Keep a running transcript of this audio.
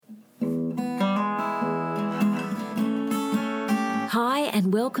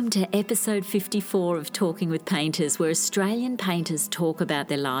and welcome to episode 54 of Talking with Painters, where Australian painters talk about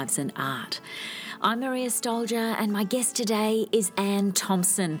their lives and art. I'm Maria Stolger, and my guest today is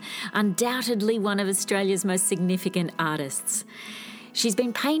Thomson, undoubtedly one of Australia's most significant artists. She's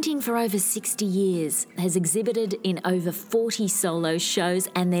been painting for over 60 years, has exhibited in over 40 solo shows,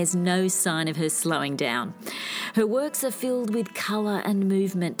 and there's no sign of her slowing down. Her works are filled with colour and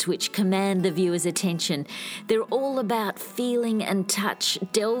movement which command the viewer's attention. They're all about feeling and touch,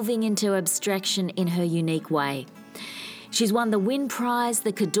 delving into abstraction in her unique way. She's won the Wynne Prize,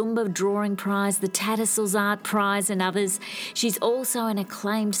 the Kadumba Drawing Prize, the Tattersalls Art Prize and others. She's also an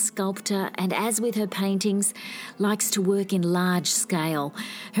acclaimed sculptor and, as with her paintings, likes to work in large scale.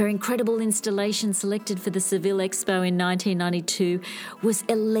 Her incredible installation selected for the Seville Expo in 1992 was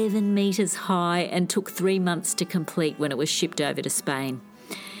 11 metres high and took 3 months to complete when it was shipped over to Spain.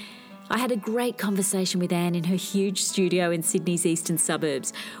 I had a great conversation with Anne in her huge studio in Sydney's eastern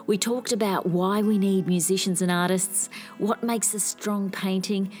suburbs. We talked about why we need musicians and artists, what makes a strong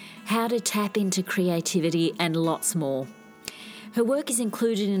painting, how to tap into creativity, and lots more. Her work is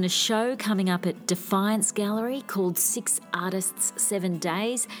included in a show coming up at Defiance Gallery called 6 Artists, 7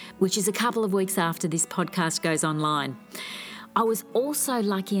 Days, which is a couple of weeks after this podcast goes online. I was also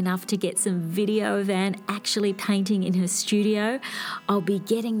lucky enough to get some video of Anne actually painting in her studio. I'll be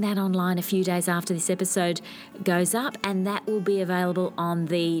getting that online a few days after this episode goes up, and that will be available on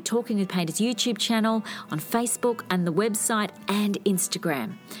the Talking with Painters YouTube channel, on Facebook and the website and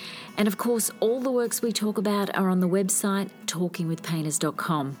Instagram. And of course, all the works we talk about are on the website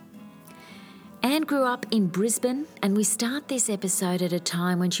talkingwithpainters.com. Anne grew up in Brisbane, and we start this episode at a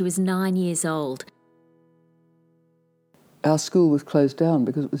time when she was 9 years old. Our school was closed down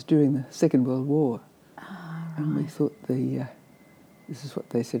because it was during the Second World War. Oh, right. And we thought this is what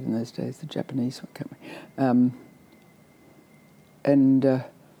they said in those days, the Japanese were coming.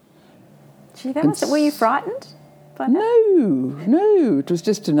 Were you frightened by that? No, it was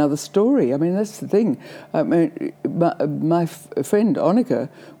just another story. I mean, that's the thing. I mean, my friend Annika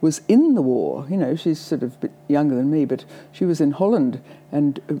was in the war. You know, she's sort of a bit younger than me, but she was in Holland,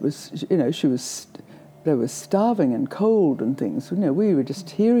 and it was, you know, they were starving and cold and things. You know, we were just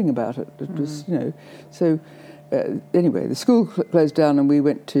hearing about it. It was, you know, so anyway, the school closed down, and we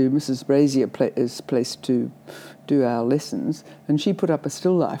went to Mrs. Brazier's place to do our lessons, and she put up a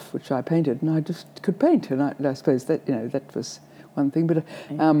still life which I painted, and I just could paint, and I suppose that, you know, that was one thing. But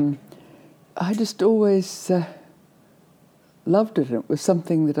I just always loved it, and it was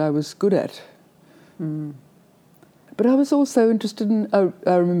something that I was good at. Mm. But I was also interested in.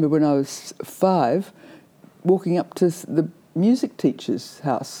 I remember when I was 5. Walking up to the music teacher's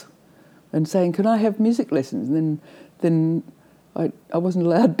house and saying, "Can I have music lessons?" And then I wasn't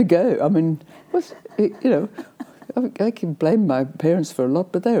allowed to go. I mean, you know, I can blame my parents for a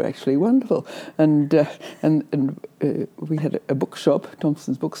lot, but they were actually wonderful. And we had a bookshop,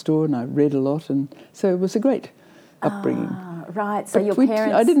 Thomson's bookstore, and I read a lot, and so it was a great upbringing. Right. So but your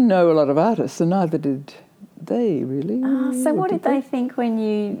parents. I didn't know a lot of artists, and neither did they really. So what did they think when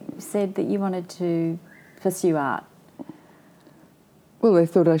you said that you wanted to pursue art? Well, they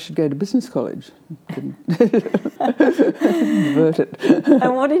thought I should go to business college. Divert it.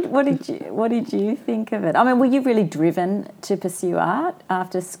 And what did you think of it? I mean, were you really driven to pursue art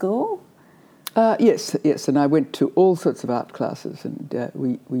after school? Yes, and I went to all sorts of art classes, and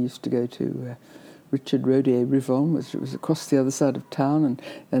we used to go to Richard Rodier Rivon, which was across the other side of town,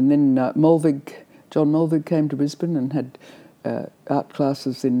 and then John Mulvig came to Brisbane and had art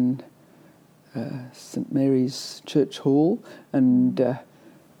classes in St Mary's Church Hall, and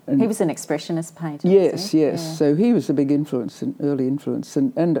he was an expressionist painter. Yes. Yeah. So he was a big influence, an early influence,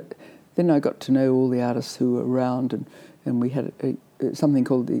 and then I got to know all the artists who were around, and we had something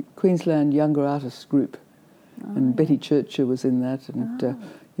called the Queensland Younger Artists Group, and Betty Churcher was in that, and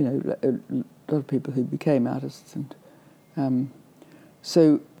you know, a lot of people who became artists, and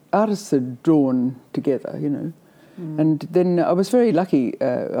so artists are drawn together, you know. And then I was very lucky.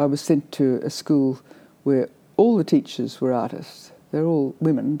 I was sent to a school where all the teachers were artists. They're all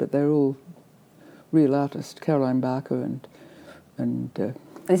women, but they're all real artists. Caroline Barker and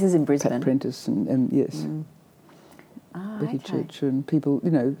this is in Brisbane. Pat Prentice and yes, Betty Churcher and people. You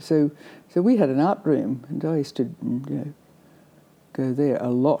know, so we had an art room, and I used to, you know, go there a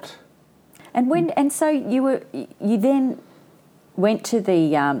lot. And so you then went to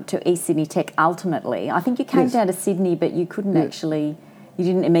the to East Sydney Tech ultimately. I think you came down to Sydney, but you couldn't actually. You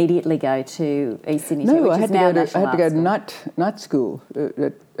didn't immediately go to East Sydney Tech. No, I had to go to night school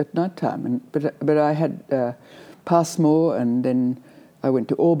at night time, but I had Passmore and then I went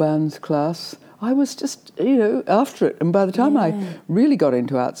to Orban's class. I was just, after it. And by the time I really got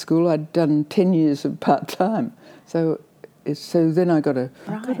into art school, I'd done 10 years of part-time. So then I got a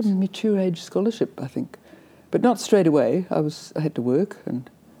mature age scholarship, I think. But not straight away. I had to work. And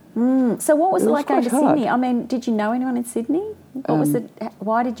So what was it like going to hard. Sydney? I mean, did you know anyone in Sydney? What was it?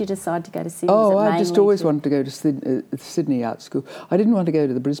 Why did you decide to go to Sydney? I just always wanted to go to Sydney Art School. I didn't want to go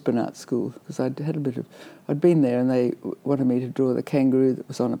to the Brisbane Art School because I'd been there and they wanted me to draw the kangaroo that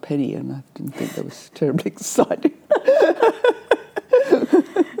was on a penny, and I didn't think that was terribly exciting.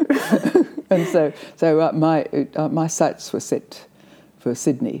 And so my sights were set for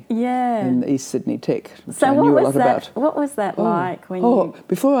Sydney. Yeah. In East Sydney Tech, which So I knew a lot about. What was that like when you...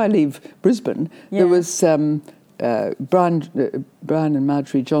 Before I leave Brisbane, there was Brian and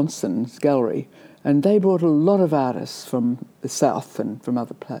Marjorie Johnson's gallery, and they brought a lot of artists from the south and from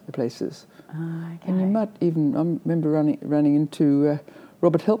other places. Oh, okay. And you might even, I remember running into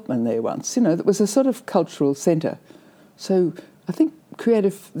Robert Helpman there once. That was a sort of cultural centre. So I think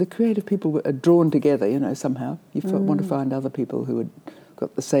the creative people are drawn together, somehow. You want to find other people who had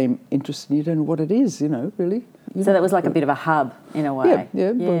got the same interest, and you don't know what it is, really. So that was like a bit of a hub in a way.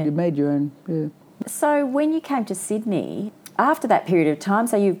 Yeah. Well, you made your own, So when you came to Sydney, after that period of time,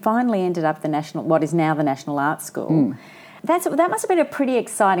 so you finally ended up what is now the National Art School. That must have been a pretty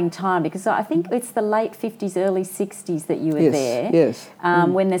exciting time, because I think it's the late 50s, early 60s that you were there. Yes.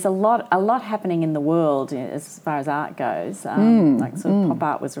 When there's a lot happening in the world as far as art goes. Like sort of pop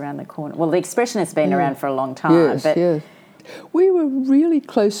art was around the corner. Well, the Expressionist's been around for a long time. Yes. We were really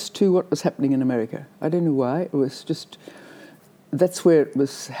close to what was happening in America. I don't know why. It was just, that's where it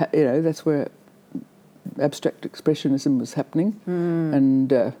was, that's where abstract expressionism was happening.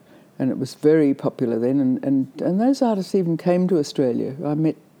 And it was very popular then, and those artists even came to Australia. I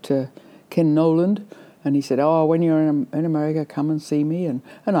met Ken Noland, and he said, when you're in America, come and see me, and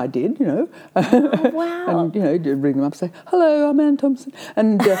I did, Oh, wow. and, ring them up, say, hello, I'm Anne Thomson,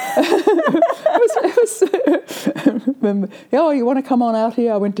 and you want to come on out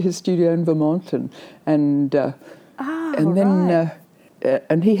here? I went to his studio in Vermont, and then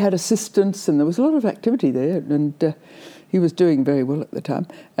he had assistants, and there was a lot of activity there, and he was doing very well at the time.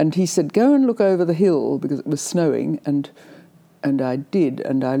 And he said, go and look over the hill, because it was snowing, and I did.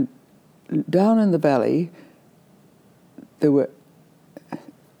 And down in the valley, there were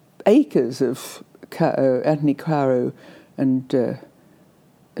acres of Anthony Caro and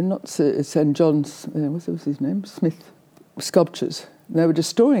not St. John's, what was his name? Smith sculptures. They were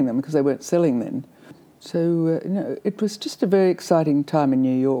destroying them because they weren't selling then. So, it was just a very exciting time in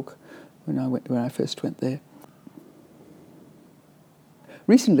New York when I first went there.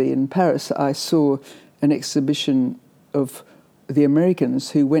 Recently in Paris, I saw an exhibition of the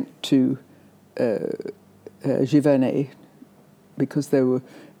Americans who went to Giverny because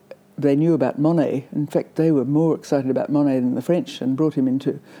they knew about Monet. In fact, they were more excited about Monet than the French and brought him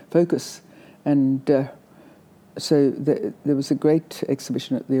into focus. And so there was a great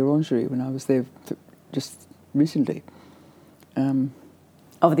exhibition at the Orangerie when I was there just recently.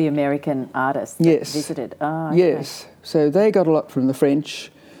 Of the American artists that visited. Oh, okay. Yes. So they got a lot from the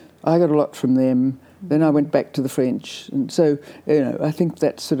French. I got a lot from them. Then I went back to the French. And so, I think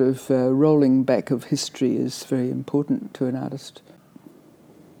that sort of rolling back of history is very important to an artist.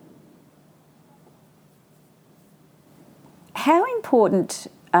 How important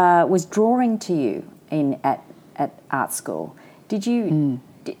was drawing to you at art school? Did you...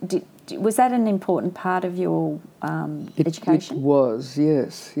 was that an important part of your education? It was,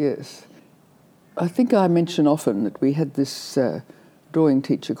 yes. I think I mention often that we had this drawing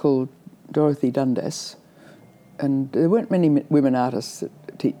teacher called Dorothy Dundas, and there weren't many women artists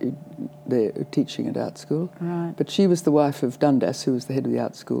there teaching at art school. Right. But she was the wife of Dundas, who was the head of the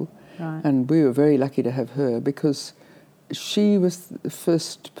art school. Right. And we were very lucky to have her because she was the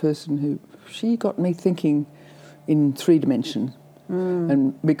first person she got me thinking in 3 dimensions.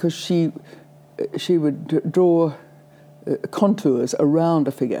 And because she would draw contours around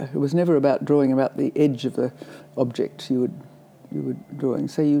a figure. It was never about drawing about the edge of the object you were drawing.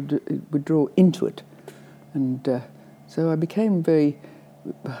 So you would draw into it. And so I became very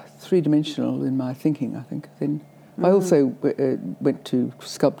 3-dimensional in my thinking, I think. Then I also went to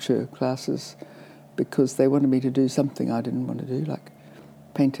sculpture classes because they wanted me to do something I didn't want to do, like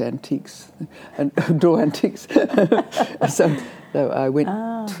paint antiques and draw antiques. So I went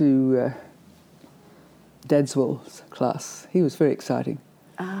to Dadswell's class. He was very exciting.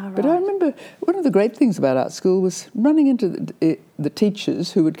 Right. But I remember one of the great things about art school was running into the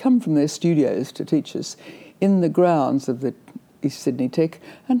teachers who would come from their studios to teach us in the grounds of the East Sydney Tech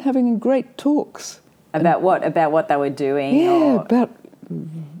and having great talks. About what they were doing? Yeah, about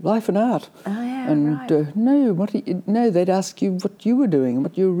life and art. Oh, yeah, and right. no, they'd ask you what you were doing and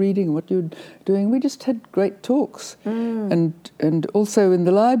what you were reading and what you were doing. We just had great talks. And also in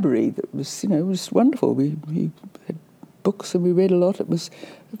the library, that was, it was wonderful. We had books and we read a lot. It was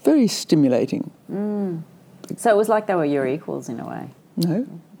very stimulating. So it was like they were your equals in a way? No.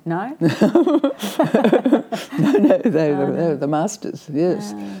 No? No, they were the masters.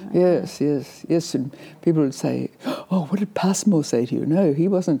 Yes, yes. And people would say, "Oh, what did Passmore say to you?" No, he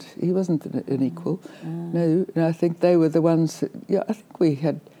wasn't an equal. No, and I think they were the ones that, I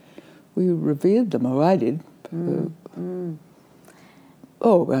think we revered them, or I did.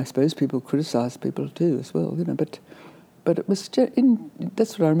 Oh, I suppose people criticised people too as well, but it was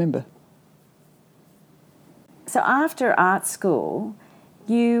that's what I remember. So after art school,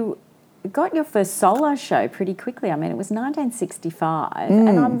 you got your first solo show pretty quickly. I mean, it was 1965,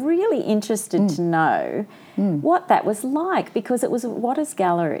 and I'm really interested to know what that was like, because it was at Waters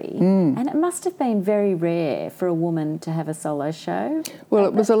Gallery, and it must have been very rare for a woman to have a solo show. Well,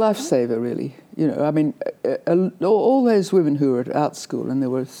 it was a lifesaver, really. I mean, all those women who were at art school, and there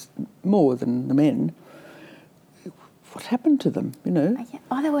was more than the men, what happened to them,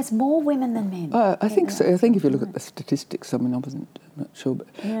 Oh, there was more women than men. I think so. I think if you look at the statistics, I mean, I'm not sure,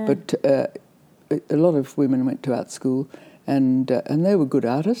 but a lot of women went to art school, and they were good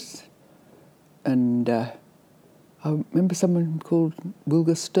artists. And I remember someone called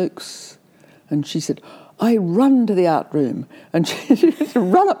Wilga Stokes, and she said, "I run to the art room," and she used to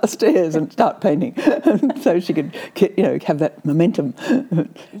run up the stairs and start painting, so she could have that momentum.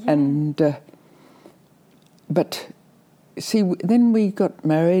 But see, then we got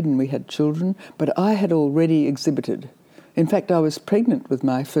married and we had children, but I had already exhibited. In fact, I was pregnant with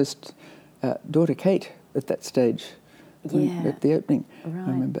my first daughter, Kate, at that stage, at the opening, right. I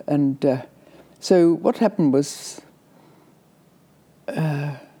remember. And so what happened was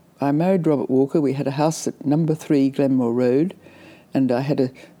I married Robert Walker. We had a house at number 3 Glenmore Road, and I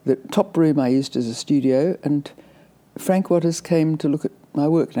had the top room I used as a studio, and Frank Waters came to look at my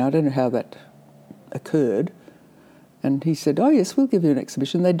work. Now, I don't know how that occurred. And he said, "Oh yes, we'll give you an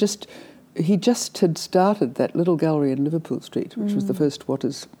exhibition." He just had started that little gallery in Liverpool Street, which was the first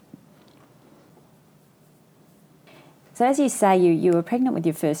Waters. So as you say, you were pregnant with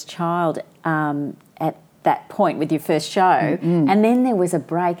your first child at that point with your first show, and then there was a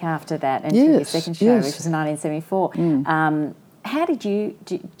break after that until your second show, which was 1974. How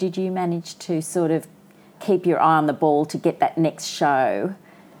did you manage to sort of keep your eye on the ball to get that next show?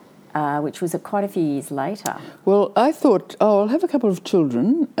 Which was quite a few years later. Well, I thought, I'll have a couple of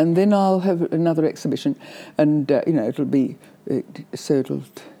children, and then I'll have another exhibition, and it'll be it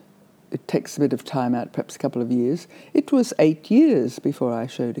takes a bit of time out, perhaps a couple of years. It was 8 years before I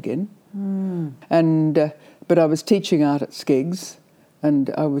showed again, and but I was teaching art at Skeggs, and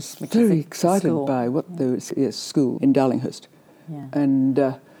I was very excited by what there was. Yes, school in Darlinghurst,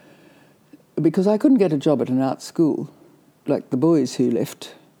 and because I couldn't get a job at an art school like the boys who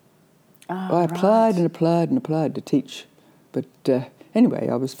left. I applied and applied to teach. But anyway,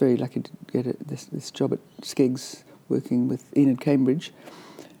 I was very lucky to get this job at Skeggs, working with Enid Cambridge,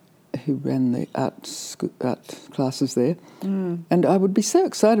 who ran the art classes there. And I would be so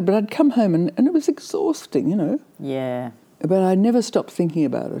excited, but I'd come home and it was exhausting, Yeah. But I never stopped thinking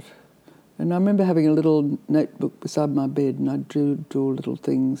about it. And I remember having a little notebook beside my bed, and I'd draw little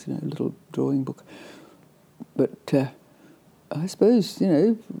things, a little drawing book. But I suppose,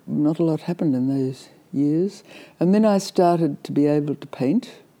 not a lot happened in those years. And then I started to be able to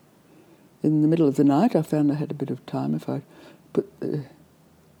paint. In the middle of the night, I found I had a bit of time if I put the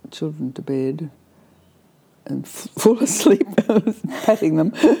children to bed and fall asleep, patting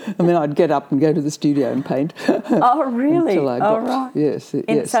them, and then I'd get up and go to the studio and paint. Oh, really? Until I got, right. Yes.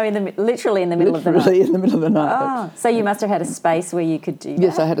 So literally in the middle of the night? Literally in the middle of the night. Oh, so you must have had a space where you could do that?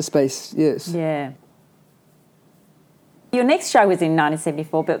 Yes, I had a space, yes. Yeah. Your next show was in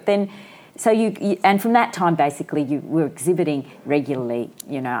 1974, but then, so you and from that time, basically, you were exhibiting regularly,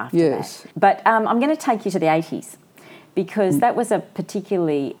 after that. But I'm going to take you to the 80s, because that was a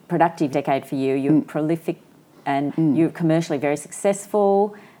particularly productive decade for you. You were prolific and you were commercially very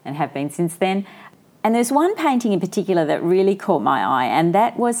successful and have been since then. And there's one painting in particular that really caught my eye, and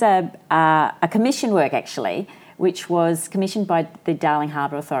that was a commission work, actually, which was commissioned by the Darling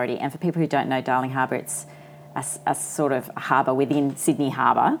Harbour Authority. And for people who don't know Darling Harbour, it's a sort of harbour within Sydney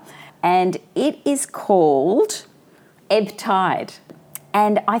Harbour, and it is called Ebb Tide.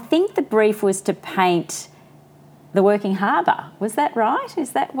 And I think the brief was to paint the working harbour. Was that right?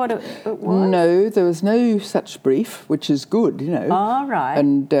 Is that what it was? No, there was no such brief, which is good, Oh, right.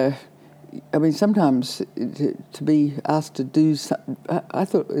 And I mean, sometimes to be asked to do something, I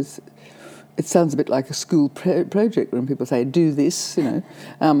thought it sounds a bit like a school project when people say, do this,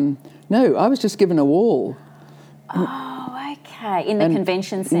 No, I was just given a wall. Oh, okay. In the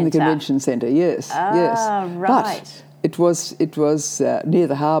convention centre? In the convention centre, yes. Yes. Right. But it was near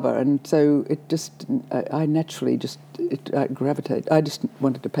the harbour, and so it just, I naturally just gravitated. I just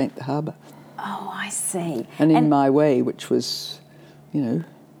wanted to paint the harbour. Oh, I see. And in my way, which was,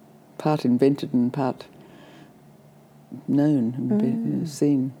 part invented and part known and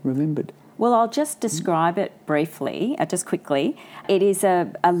seen, remembered. Well, I'll just describe it briefly, just quickly. It is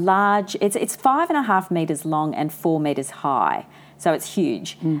a large, it's 5.5 metres long and 4 metres high, so it's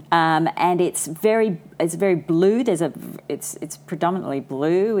huge. And it's very blue. It's predominantly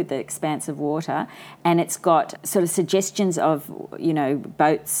blue with the expanse of water, and it's got sort of suggestions of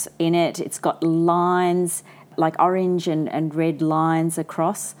boats in it. It's got lines like orange and red lines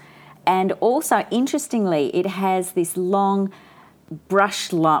across, and also interestingly, it has this long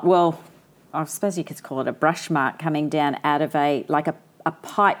brush line. Well, I suppose you could call it a brush mark coming down out of a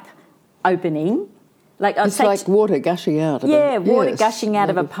pipe opening. It's like water gushing out. Water gushing out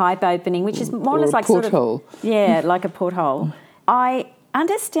of a pipe opening, which is more or less like porthole. Like a porthole. I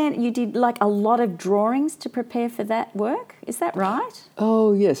understand you did like a lot of drawings to prepare for that work. Is that right?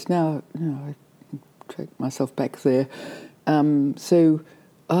 Oh yes. Now I track myself back there. So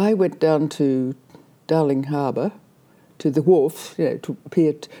I went down to Darling Harbour, to the wharf, to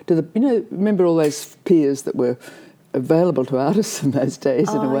pier, to the, remember all those piers that were available to artists in those days,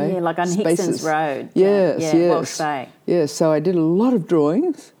 in a way? Oh, yeah, like on Hickson's Road. Yes, Walsh Bay. Yes, so I did a lot of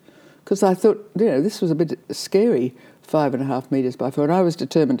drawings because I thought, this was a bit scary, 5.5 metres by 4, and I was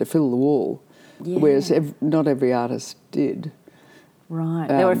determined to fill the wall, whereas not every artist did. Right.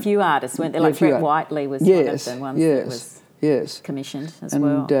 There were a few artists, weren't there? Like Brett Whiteley was one of the ones that was commissioned as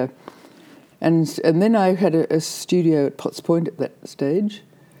well. And then I had a studio at Potts Point at that stage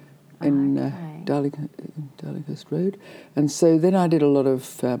in Darlinghurst Road. And so then I did a lot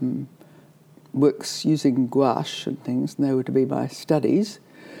of works using gouache and things, and they were to be my studies.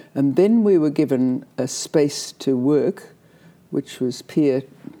 And then we were given a space to work, which was Pier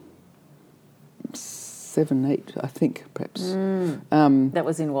 7, 8, I think, perhaps. That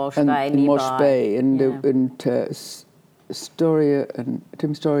was in Walsh Bay, nearby. In Walsh Bay, Tim Storia and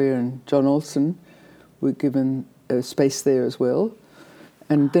John Olsen were given a space there as well.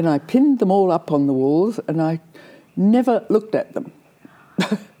 And then I pinned them all up on the walls and I never looked at them.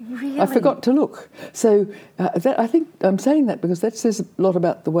 Really? I forgot to look. So I think I'm saying that because that says a lot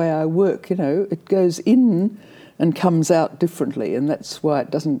about the way I work, It goes in and comes out differently, and that's why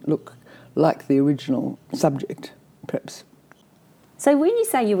it doesn't look like the original subject, perhaps. So when you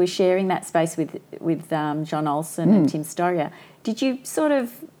say you were sharing that space with John Olsen and Tim Storia, did you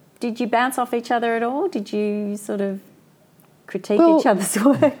bounce off each other at all? Did you sort of critique each other's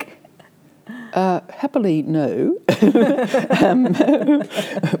work? Happily, no.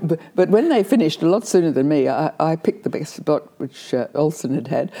 But when they finished, a lot sooner than me, I picked the best spot, which Olsen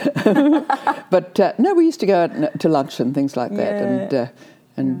had. But no, we used to go out to lunch and things like that,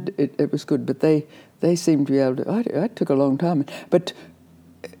 and it was good. But they seemed to be able to. I took a long time, but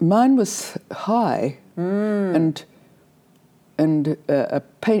mine was high, and a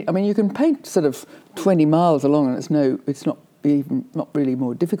paint. I mean, you can paint sort of 20 miles along, and it's not really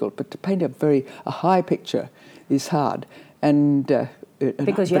more difficult. But to paint a high picture is hard, and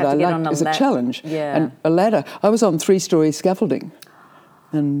because you have to get on a ladder. It's a challenge, and a ladder. I was on 3-storey scaffolding,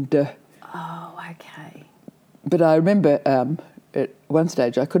 and okay. But I remember. At one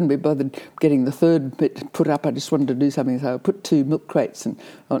stage, I couldn't be bothered getting the third bit put up. I just wanted to do something, so I put 2 milk crates and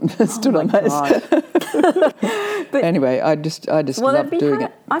stood on those. But anyway, I just loved doing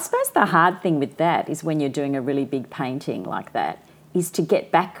it. I suppose the hard thing with that is when you're doing a really big painting like that, is to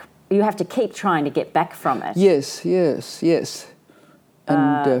get back. You have to keep trying to get back from it. Yes.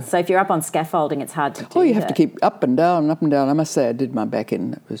 And so if you're up on scaffolding, it's hard to do. Oh, you have to keep up and down. I must say, I did my back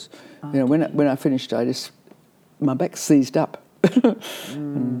in. It was, when I finished, my back seized up.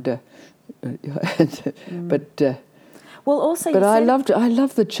 Well, also, but I loved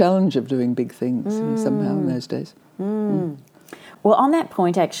the challenge of doing big things somehow in those days. Well, on that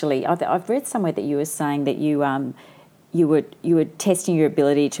point, actually, I've read somewhere that you were saying that you were testing your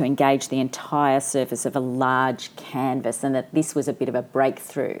ability to engage the entire surface of a large canvas, and that this was a bit of a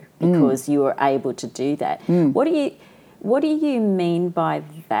breakthrough because you were able to do that. What do you mean by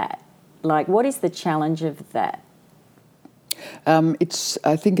that? Like, what is the challenge of that? I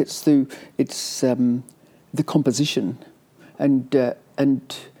think it's the composition, and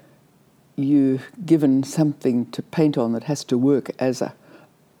you're given something to paint on that has to work as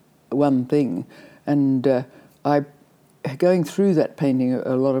one thing, and going through that painting,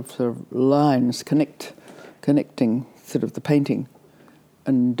 a lot of sort of lines connecting sort of the painting,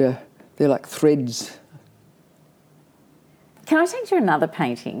 and they're like threads. Can I take you to another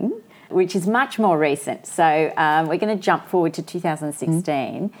painting, which is much more recent? So we're going to jump forward to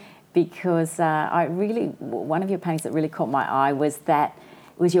 2016 because one of your paintings that really caught my eye was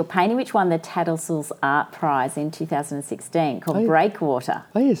your painting which won the Tattersalls Art Prize in 2016 called Breakwater.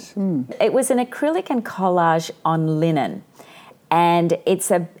 Oh, yes. It was an acrylic and collage on linen. And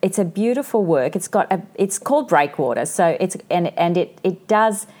it's a beautiful work. It's called Breakwater, so it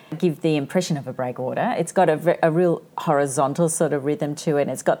does give the impression of a breakwater. It's got a real horizontal sort of rhythm to it.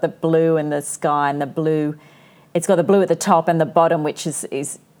 It's got the blue in the sky and the blue. It's got the blue at the top and the bottom, which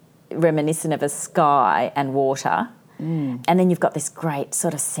is reminiscent of a sky and water. And then you've got this great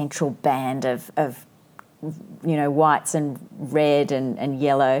sort of central band of whites and red and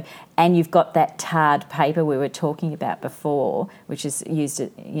yellow, and you've got that tarred paper we were talking about before, which is used,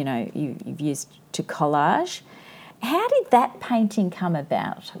 you've used to collage. How did that painting come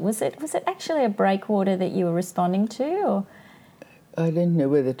about? Was it actually a breakwater that you were responding to, or? I don't know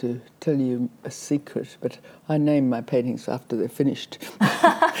whether to tell you a secret, but I name my paintings after they're finished.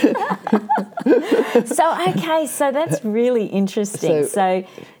 So that's really interesting. So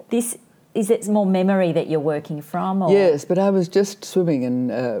this. Is it more memory that you're working from? Or? Yes, but I was just swimming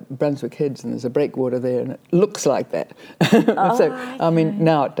in Brunswick Heads and there's a breakwater there and it looks like that. I mean,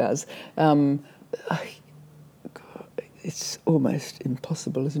 now it does. It's almost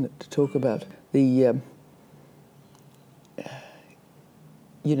impossible, isn't it, to talk about the,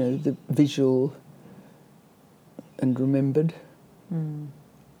 the visual and remembered.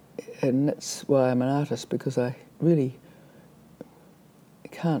 And that's why I'm an artist, because I really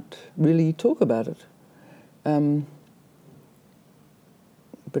can't really talk about it.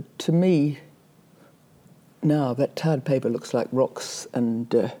 But to me, now that tarred paper looks like rocks,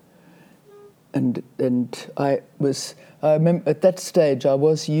 and I remember at that stage I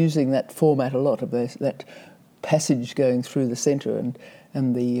was using that format a lot, of that passage going through the centre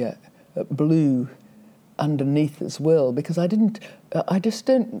and the blue underneath as well, because I didn't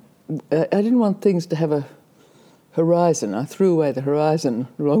want things to have a horizon. I threw away the horizon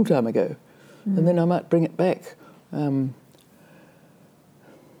a long time ago, and then I might bring it back. I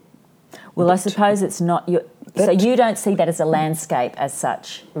suppose it's not your. So you don't see that as a landscape as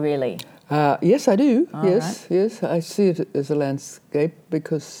such, really? Yes, I do. All yes, right. Yes, I see it as a landscape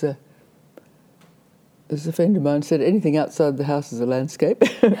because, as a friend of mine said, anything outside the house is a landscape.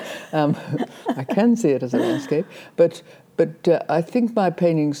 I can see it as a landscape, but I think my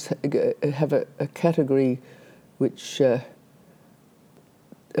paintings have a category which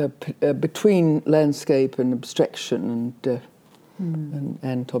between landscape and abstraction,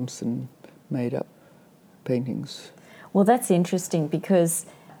 and Thomson made up paintings. Well, that's interesting because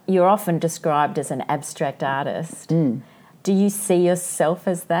you're often described as an abstract artist. Do you see yourself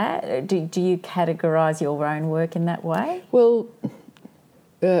as that? Do you categorise your own work in that way? Well,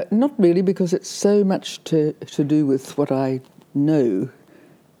 not really, because it's so much to do with what I know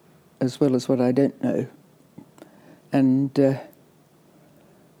as well as what I don't know. And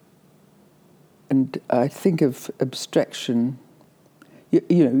I think of abstraction,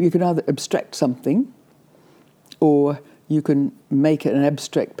 you can either abstract something or you can make an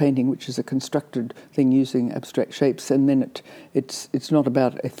abstract painting, which is a constructed thing using abstract shapes, and then it's not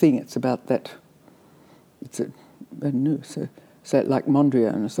about a thing, it's about that. I don't know, so like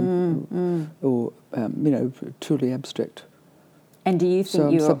Mondrian or something, or truly abstract. And do you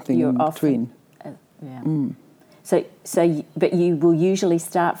think you're in often, between? But you will usually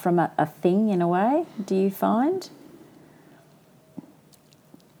start from a thing in a way, do you find?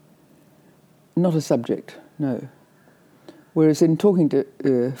 Not a subject, no. Whereas in talking to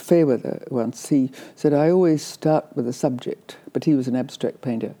Fairweather once, he said, I always start with a subject, but he was an abstract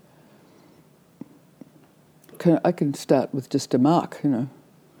painter. I can start with just a mark, so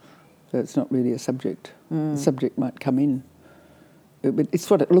it's not really a subject. The subject might come in. But it's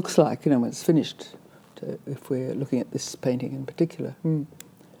what it looks like, when it's finished, if we're looking at this painting in particular.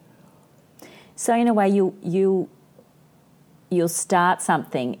 So in a way, you'll start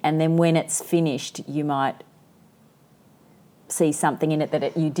something, and then when it's finished, you might see something in it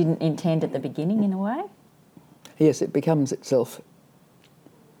that you didn't intend at the beginning, in a way? Yes, it becomes itself.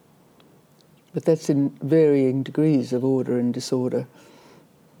 But that's in varying degrees of order and disorder,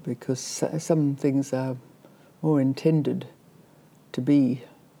 because some things are more intended to be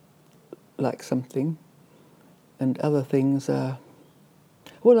like something, and other things are.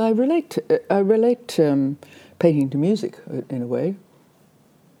 Well, I relate painting to music in a way.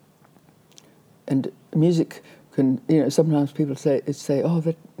 and music can, sometimes people say, oh,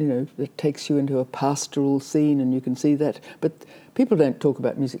 that takes you into a pastoral scene and you can see that. But people don't talk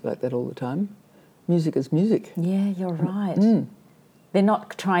about music like that all the time. Music is music. Yeah, you're right. They're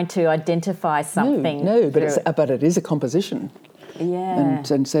not trying to identify something. No, but it is a composition. Yeah.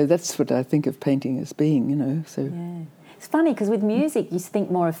 And so that's what I think of painting as being, so... Yeah. It's funny because with music you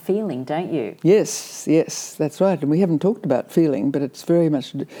think more of feeling, don't you? Yes, that's right. And we haven't talked about feeling, but it's very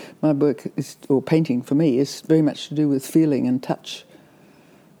much, my work is, or painting for me, is very much to do with feeling and touch.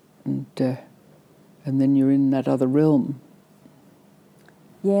 And then you're in that other realm.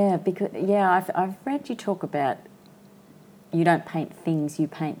 Yeah, because I've read you talk about you don't paint things, you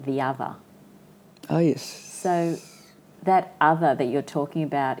paint the other. Oh, yes. So that other that you're talking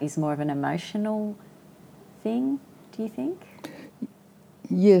about is more of an emotional thing, do you think?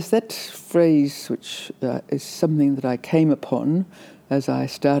 Yes, that phrase, which is something that I came upon as I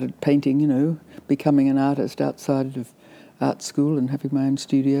started painting, becoming an artist outside of art school and having my own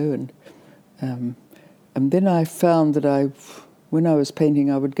studio. And then I found that when I was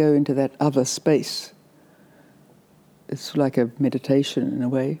painting, I would go into that other space. It's like a meditation in a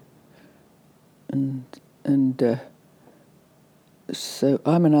way. And so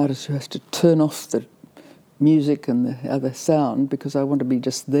I'm an artist who has to turn off the music and the other sound because I want to be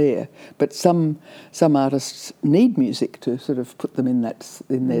just there. But some artists need music to sort of put them in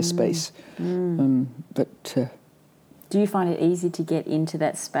their space. Do you find it easy to get into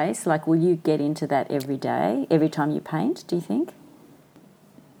that space? Like, will you get into that every day, every time you paint, do you think?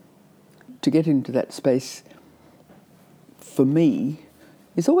 To get into that space, for me,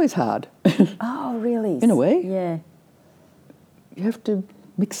 is always hard. Oh, really? In a way. Yeah. You have to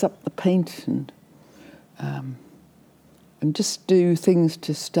mix up the paint and just do things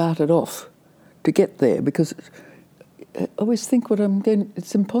to start it off, to get there, because I always think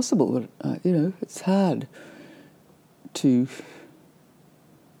it's impossible, it's hard to...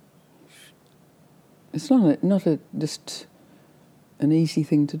 It's not just an easy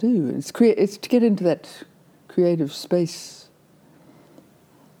thing to do. It's to get into that creative space.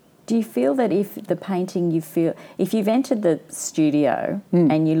 Do you feel that if you've entered the studio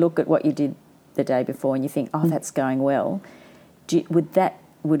and you look at what you did the day before and you think, oh, that's going well,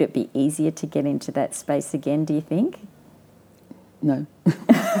 would it be easier to get into that space again, do you think? No. So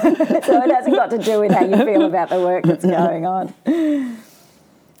it hasn't got to do with how you feel about the work that's going on.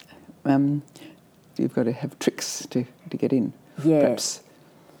 You've got to have tricks to get in, yeah. perhaps.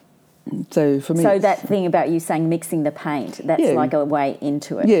 So for me... So that thing about you saying mixing the paint, that's like a way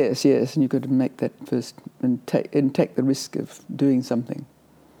into it. Yes, and you've got to make that first and take the risk of doing something.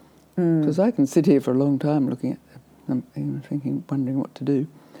 Because I can sit here for a long time looking at something, thinking, wondering what to do.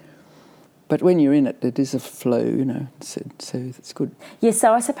 But when you're in it, it is a flow, so it's good. Yeah,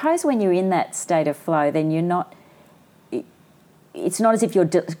 so I suppose when you're in that state of flow, then you're not... It's not as if you're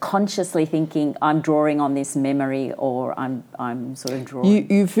consciously thinking, I'm drawing on this memory or I'm sort of drawing.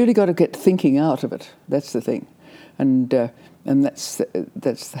 You've really got to get thinking out of it. That's the thing. And that's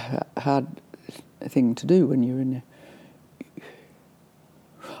the hard thing to do when you're in there.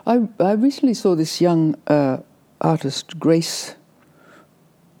 I recently saw this young artist, Grace...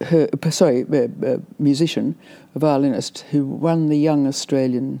 musician, a violinist, who won the Young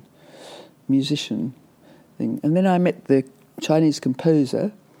Australian Musician thing. And then I met the Chinese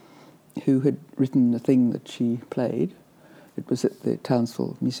composer who had written the thing that she played. It was at the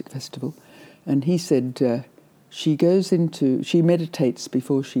Townsville Music Festival. And he said she meditates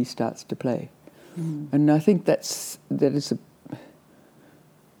before she starts to play. And I think that is a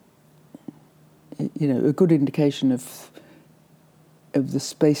good indication of the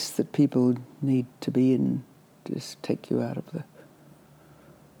space that people need to be in to just take you out of the...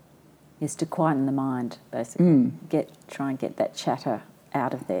 Is to quieten the mind, basically. Try and get that chatter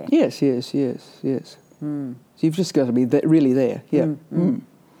out of there. Yes. So you've just got to be really there, yeah.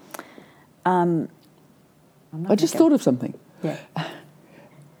 I just thought of something. Yeah.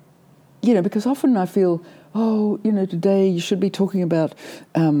 Because often I feel, today you should be talking about...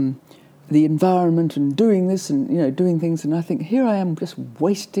 the environment and doing this and doing things, and I think here I am just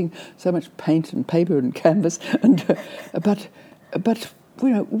wasting so much paint and paper and canvas and but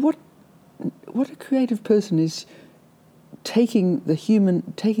what a creative person is taking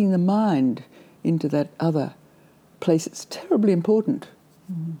the mind into that other place. It's terribly important,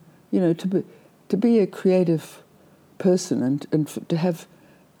 to be a creative person and to have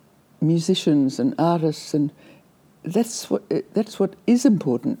musicians and artists and. That's what is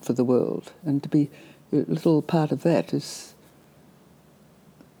important for the world, and to be a little part of that is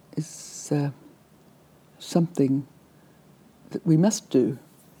something that we must do.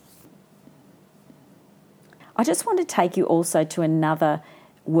 I just want to take you also to another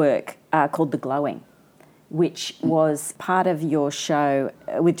work called The Glowing, which was part of your show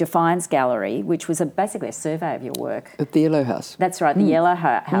with Defiance Gallery, which was basically a survey of your work. At the Yellow House. That's right, the Yellow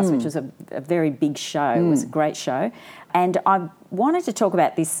House, which was a very big show. It was a great show. And I wanted to talk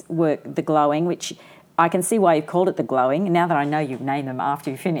about this work, The Glowing, which I can see why you called it The Glowing, now that I know you've named them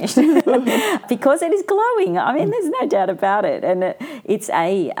after you finished. Because it is glowing. I mean, there's no doubt about it. And it's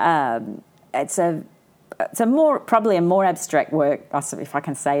probably a more abstract work, if I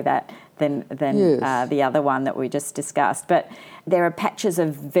can say that, than yes. The other one that we just discussed. But there are patches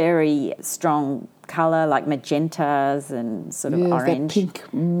of very strong colour, like magentas and sort of orange. That pink.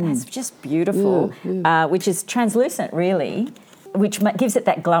 That's just beautiful, which is translucent, really, which gives it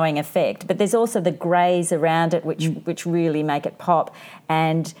that glowing effect. But there's also the greys around it, which really make it pop.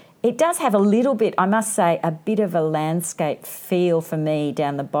 And it does have a little bit, I must say, a bit of a landscape feel for me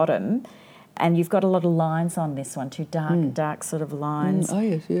down the bottom. And you've got a lot of lines on this one too, dark sort of lines. Oh,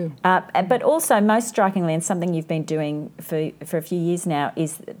 yes, yeah. But also, most strikingly, and something you've been doing for a few years now,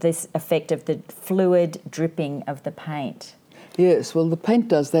 is this effect of the fluid dripping of the paint. Yes, well, the paint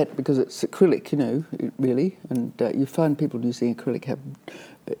does that because it's acrylic, really. And you find people using acrylic have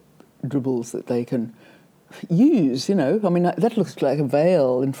dribbles that they can use, I mean, that looks like a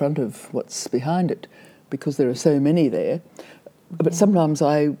veil in front of what's behind it because there are so many there. But sometimes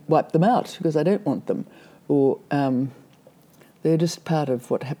I wipe them out because I don't want them, or they're just part of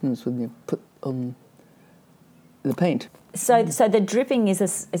what happens when you put on the paint. So the dripping is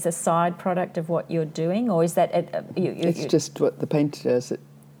a side product of what you're doing, or is that it's just what the paint does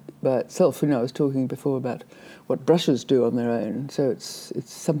by itself. I was talking before about what brushes do on their own, so it's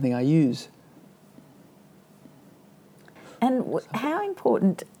something I use. And how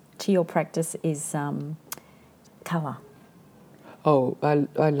important to your practice is colour? Oh,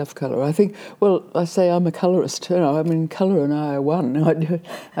 I love colour. I think, I say I'm a colourist. I mean, colour and I are one.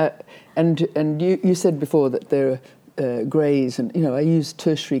 And you said before that there are greys, and I use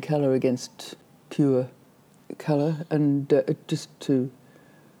tertiary colour against pure colour, and just to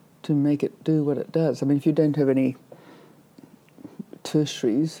make it do what it does. I mean, if you don't have any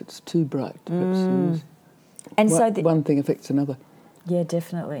tertiaries, it's too bright. And one thing affects another. Yeah,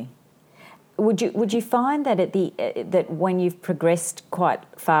 definitely. Would you find that that when you've progressed quite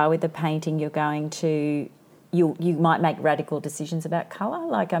far with the painting, you're going to you might make radical decisions about colour?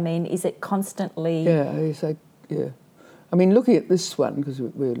 Like, I mean, is it constantly? Yeah, yeah. I mean, looking at this one, because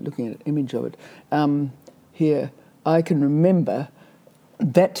we're looking at an image of it here, I can remember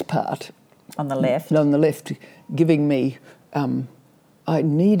that part on the left. On the left, giving me. I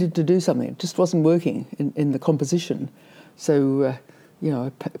needed to do something. It just wasn't working in the composition, so.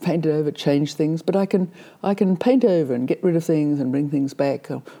 I painted over, changed things, but I can paint over and get rid of things and bring things back.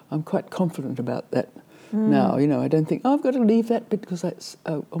 I'm quite confident about that now. I don't think I've got to leave that bit because I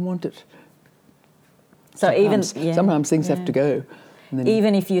want it. So sometimes things have to go. And then,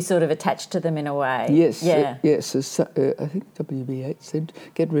 even if you sort of attach to them in a way. Yes, yes. I think W.B. said,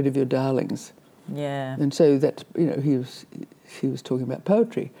 "Get rid of your darlings." Yeah. And so that he was talking about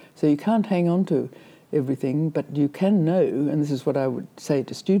poetry. So you can't hang on to everything, but you can know, and this is what I would say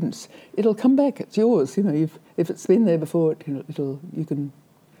to students, it'll come back, it's yours, if it's been there before,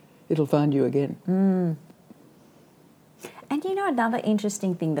 it'll find you again. And another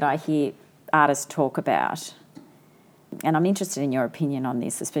interesting thing that I hear artists talk about, and I'm interested in your opinion on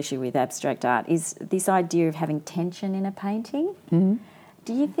this, especially with abstract art, is this idea of having tension in a painting. Mm-hmm.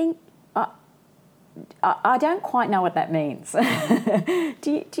 Do you think... I don't quite know what that means.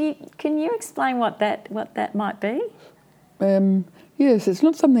 Can you explain what that might be? Yes, it's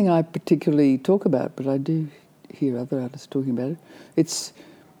not something I particularly talk about, but I do hear other artists talking about it. It's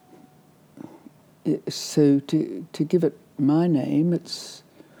so to give it my name. It's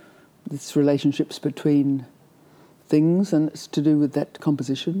relationships between things, and it's to do with that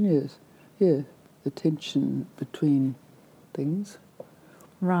composition. Yes, the tension between things.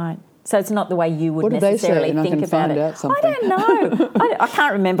 Right. So it's not the way you would What necessarily do they say? think and I can about find it. Out something. I don't know. I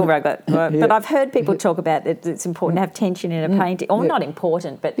can't remember where I got it, but I've heard people talk about that it's important to have tension in a painting. Or not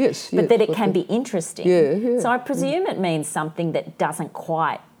important, but that it can be interesting. Yeah. So I presume it means something that doesn't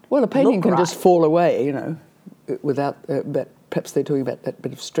quite. Well, a painting can right. just fall away, without. But perhaps they're talking about that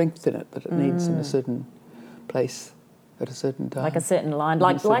bit of strength in it that it needs in a certain place at a certain time. Like a certain line,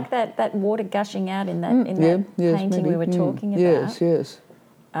 like that water gushing out in that painting maybe. we were talking about. Yes.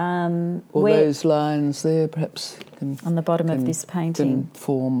 Or those lines there, perhaps, on the bottom of this painting, can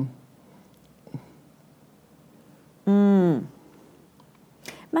form.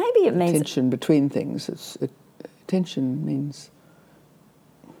 Maybe it means tension between things. Tension means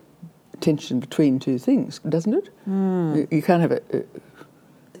tension between two things, doesn't it? You can't have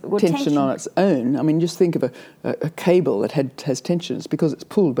tension on its own. I mean, just think of a cable that has tension. It's because it's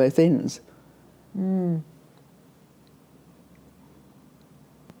pulled both ends.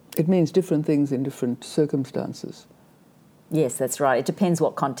 It means different things in different circumstances. Yes, that's right. It depends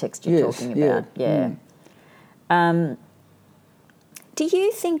what context you're talking about. Yeah. Do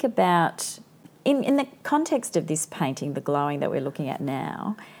you think about, in the context of this painting, the glowing that we're looking at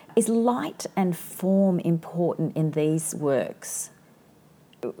now, is light and form important in these works?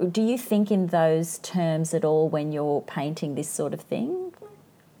 Do you think in those terms at all when you're painting this sort of thing?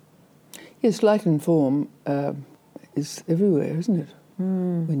 Yes, light and form is everywhere, isn't it?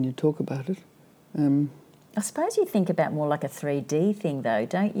 When you talk about it. I suppose you think about more like a 3D thing, though,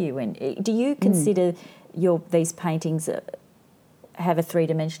 don't you? And do you consider these paintings have a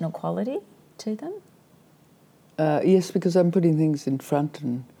three-dimensional quality to them? Yes, because I'm putting things in front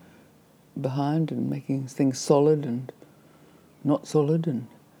and behind and making things solid and not solid, and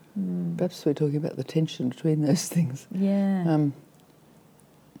perhaps we're talking about the tension between those things. Yeah.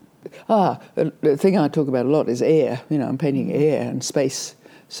 The thing I talk about a lot is air. I'm painting air and space.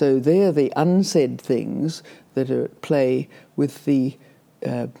 So they're the unsaid things that are at play with the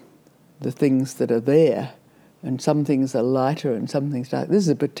things that are there. And some things are lighter and some things dark. This is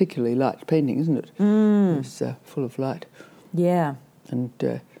a particularly light painting, isn't it? It's full of light. Yeah. And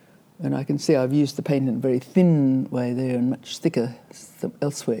I can see I've used the paint in a very thin way there and much thicker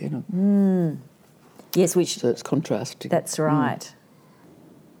elsewhere. Yes, so it's contrasting. That's right.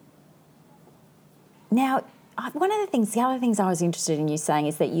 Now, the other things I was interested in you saying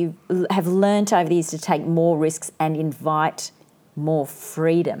is that you have learnt over the years to take more risks and invite more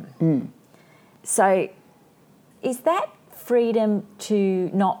freedom. So is that freedom to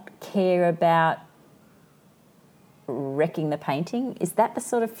not care about wrecking the painting? Is that the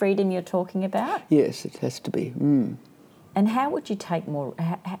sort of freedom you're talking about? Yes, it has to be. And how would you take more?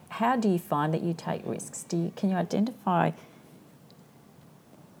 How do you find that you take risks? Can you identify?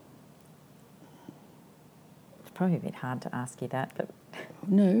 It's probably a bit hard to ask you that, but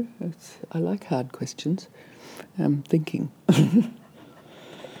no, I like hard questions. Thinking.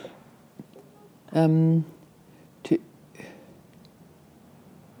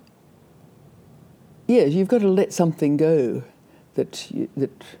 Yes, you've got to let something go that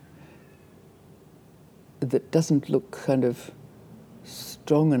doesn't look kind of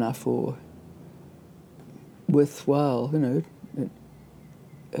strong enough or worthwhile,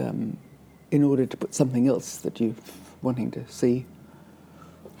 in order to put something else that you're wanting to see.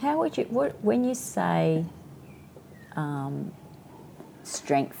 How would you, when you say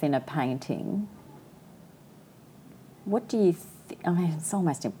strength in a painting, what do you I mean, it's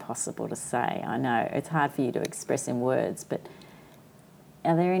almost impossible to say. I know it's hard for you to express in words, but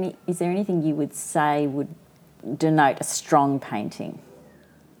is there anything you would say would denote a strong painting?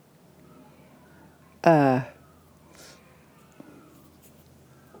 I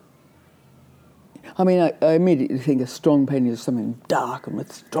mean, I immediately think a strong painting is something dark and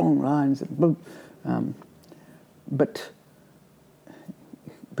with strong lines, but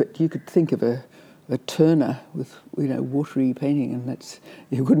you could think of a Turner with watery painting, and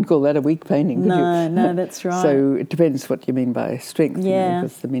you wouldn't call that a weak painting, could you? No, that's right. So it depends what you mean by strength. Yeah,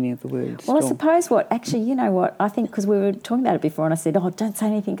 because the meaning of the word. Well, strong. I suppose I think because we were talking about it before, and I said, don't say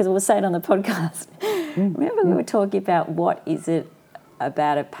anything because we'll say it on the podcast. Remember we were talking about what is it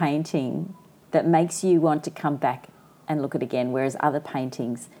about a painting that makes you want to come back and look at it again, whereas other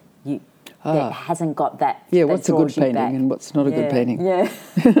paintings that hasn't got that. Yeah, what's a good painting and what's not a good painting? Yeah.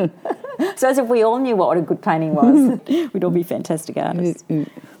 So as if we all knew what a good painting was, we'd all be fantastic artists.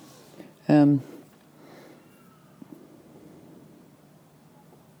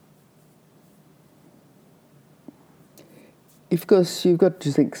 Of course, you've got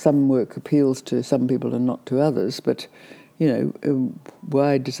to think some work appeals to some people and not to others, but,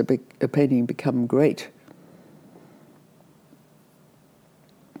 why does a painting become great?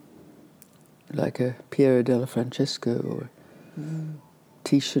 Like a Piero della Francesco or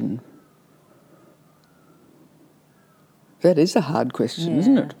Titian. That is a hard question,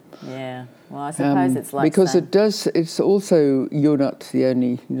 isn't it? Yeah. Well, I suppose it's like because it's also, you're not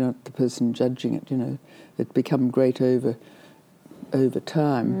the person judging it, It become great over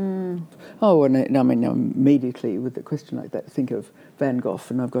time. Oh, and immediately with a question like that, think of Van Gogh,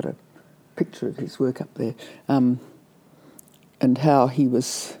 and I've got a picture of his work up there, and how he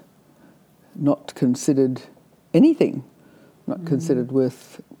was not considered anything, not considered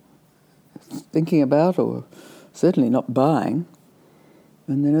worth thinking about or certainly not buying.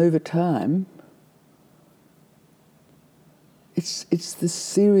 And then over time, it's the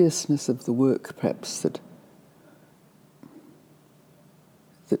seriousness of the work, perhaps, that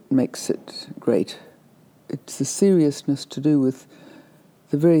makes it great. It's the seriousness to do with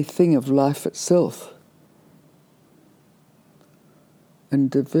the very thing of life itself,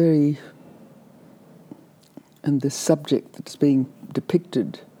 and the subject that's being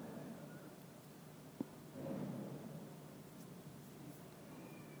depicted.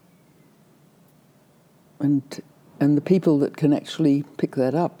 And the people that can actually pick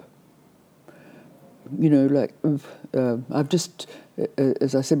that up. You know, like I've just,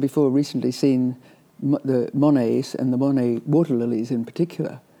 as I said before, recently seen the Monets and the Monet water lilies in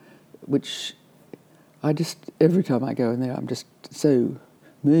particular, which I just, every time I go in there, I'm just so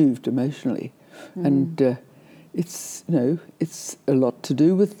moved emotionally. And it's, you know, it's a lot to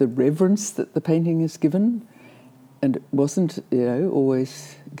do with the reverence that the painting is given, and it wasn't, you know,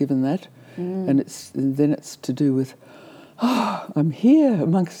 always given that. And then it's to do with, I'm here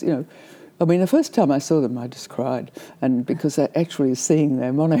amongst, you know. I mean, the first time I saw them, I just cried, and because they're actually seeing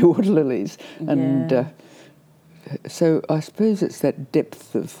their Monet water lilies, and so I suppose it's that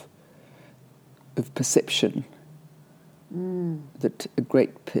depth of perception that a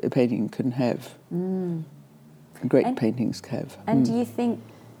great painting can have. Great paintings have. And do you think?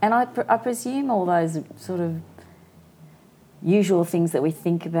 And I presume all those sort of usual things that we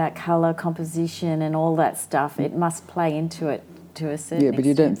think about, colour, composition and all that stuff, it must play into it to a certain extent. Yeah, but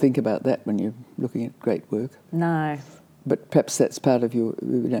you don't think about that when you're looking at great work. No. But perhaps that's part of your,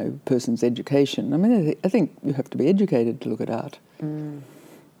 you know, person's education. I mean, I think you have to be educated to look at art.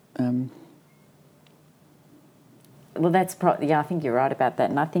 Well, that's probably, I think you're right about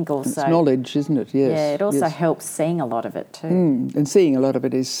that. And I think also... It's knowledge, isn't it? Yes. Yeah, it also helps seeing a lot of it too. And seeing a lot of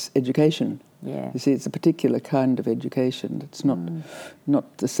it is education. Yeah. You see, it's a particular kind of education. It's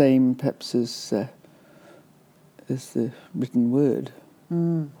not the same, perhaps, as the written word.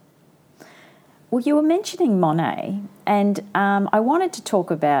 Well, you were mentioning Monet, and I wanted to talk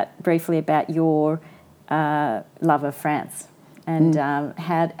briefly about your love of France, and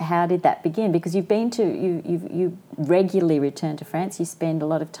how did that begin? Because you've been to you regularly return to France. You spend a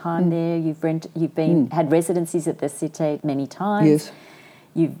lot of time there. You've had residencies at the Cité many times. Yes.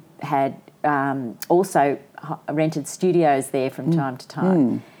 You've had also rented studios there from time to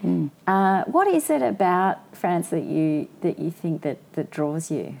time. What is it about France that you think that draws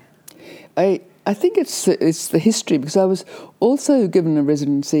you? I think it's the history, because I was also given a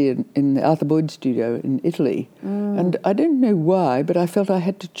residency in the Arthur Boyd studio in Italy, and I don't know why, but I felt I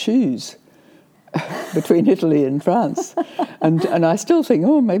had to choose between Italy and France, and I still think,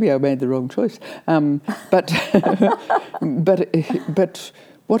 oh, maybe I made the wrong choice, but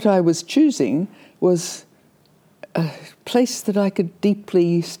what I was choosing was a place that I could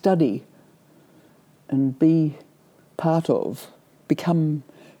deeply study and be part of,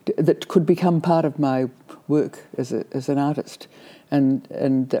 that could become part of my work as an artist, and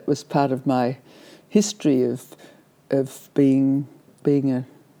that was part of my history of being a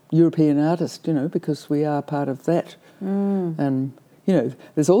European artist, you know, because we are part of that. And you know,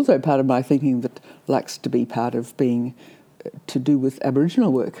 there's also part of my thinking that likes to be part of being to do with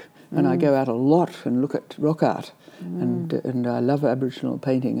Aboriginal work, and I go out a lot and look at rock art, and I love Aboriginal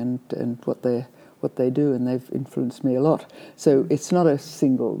painting and what they do, and they've influenced me a lot. So it's not a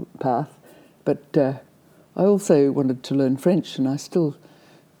single path, but I also wanted to learn French, and I still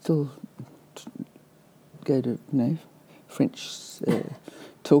go to, you know, French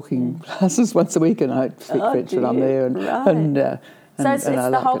talking classes once a week, and I speak French when I'm there, so it's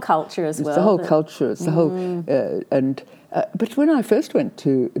the whole culture as well. It's the whole culture. It's the whole but when I first went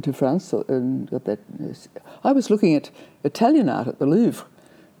to France and got that, I was looking at Italian art at the Louvre.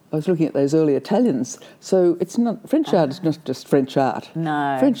 I was looking at those early Italians. So it's not, French art is not just French art.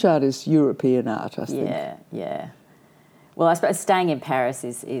 No. French art is European art, I think. Yeah. Well, I suppose staying in Paris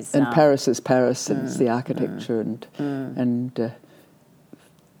is and Paris is Paris, and it's the architecture and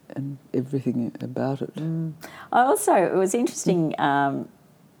everything about it. It was interesting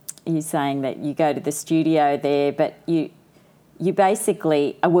you saying that you go to the studio there, but you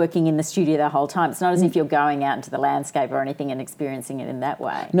basically are working in the studio the whole time. It's not as if you're going out into the landscape or anything and experiencing it in that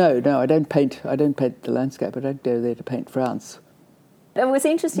way. No, I don't paint the landscape. I don't go there to paint France. It was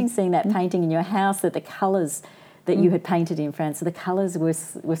interesting seeing that painting in your house, that the colours that you had painted in France, so the colours were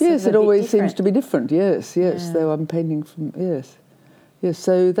sort of Yes, it always different. seems to be different, yes. Though I'm painting from, yes. Yes,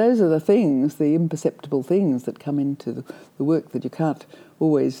 so those are the things, the imperceptible things that come into the work that you can't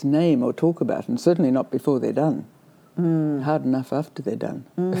always name or talk about, and certainly not before they're done. Hard enough after they're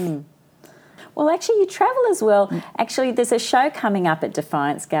done. Well, actually, you travel as well. Actually, there's a show coming up at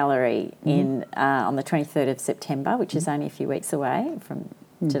Defiance Gallery on the 23rd of September, which is only a few weeks away from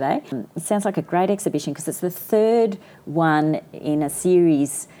today. It sounds like a great exhibition because it's the third one in a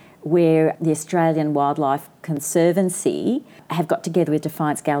series where the Australian Wildlife Conservancy have got together with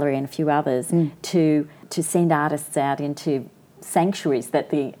Defiance Gallery and a few others to send artists out into sanctuaries that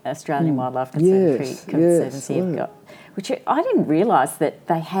the Australian Wildlife Conservancy have got. Which I didn't realise that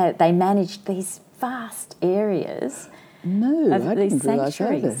they managed these vast areas. No, of I these didn't realise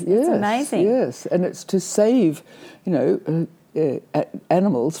sanctuaries. either. It's amazing. Yes, and it's to save,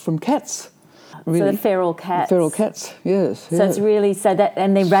 animals from cats. Really. So the feral cats. Feral cats, yes. So it's really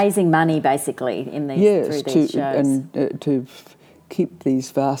and they're raising money basically in these through these shows. And to keep these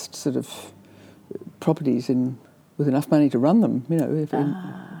vast sort of properties with enough money to run them,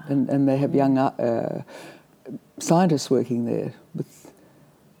 and they have young scientists working there with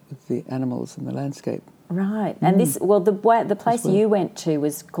the animals and the landscape. Right, and the place you went to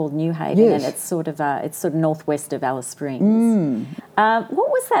was called New Haven, and it's sort of northwest of Alice Springs. What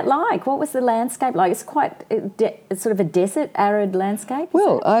was that like? What was the landscape like? It's it's sort of a desert, arid landscape.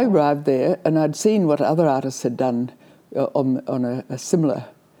 Well, I arrived there and I'd seen what other artists had done on a similar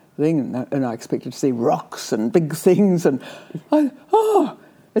thing, and I expected to see rocks and big things, and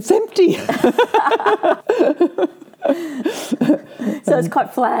it's empty. So it's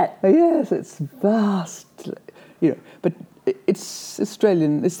quite flat. Yes, it's vast, but it's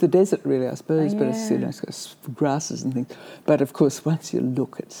Australian. It's the desert, really, I suppose. But it's got grasses and things. But of course, once you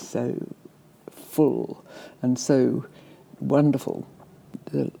look, it's so full and so wonderful.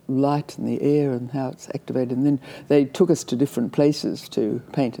 The light and the air and how it's activated. And then they took us to different places to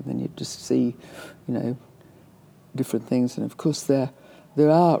paint, and then you just see, different things. And of course, there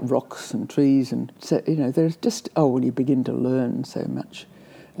are rocks and trees, and there's just you begin to learn so much.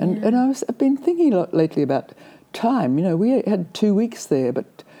 And I've been thinking a lot lately about time. We had 2 weeks there,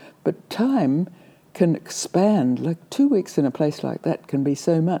 but time can expand. Like 2 weeks in a place like that can be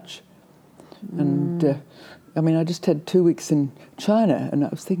so much. And I just had 2 weeks in China, and I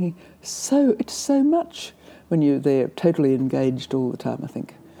was thinking, it's so much when you're there, totally engaged all the time. I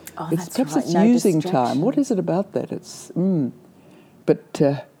think perhaps it's using time. What is it about that? It's But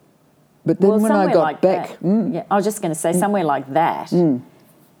then when I got back... I was just going to say, somewhere like that,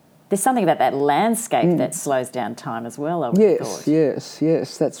 there's something about that landscape that slows down time as well, I would have thought.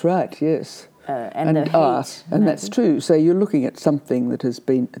 Yes, that's right, yes. And the heat. And that's true. So you're looking at something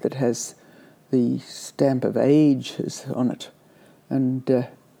that has the stamp of age on it. And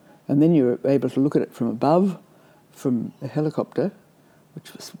then you're able to look at it from above, from a helicopter,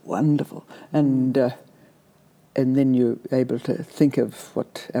 which was wonderful. And then you're able to think of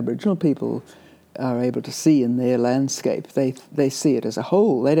what Aboriginal people are able to see in their landscape. They see it as a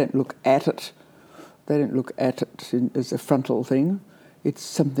whole. They don't look at it. They don't look at it as a frontal thing. It's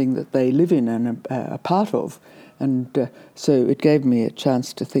something that they live in and are part of. And so it gave me a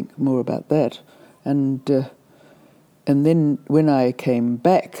chance to think more about that. And then when I came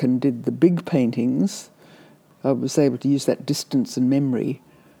back and did the big paintings, I was able to use that distance and memory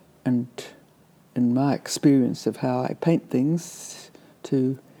and my experience of how I paint things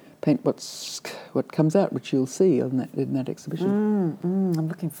to paint what comes out, which you'll see in that exhibition. I'm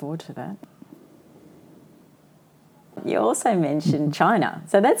looking forward to that. You also mentioned China.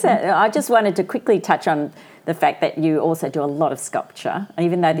 So I just wanted to quickly touch on the fact that you also do a lot of sculpture.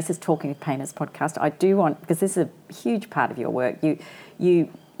 Even though this is Talking with Painters podcast, I do want, because this is a huge part of your work,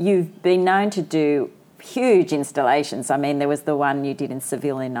 you've been known to do huge installations. I mean, there was the one you did in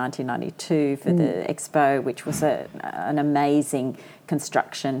Seville in 1992 for the Expo, which was an amazing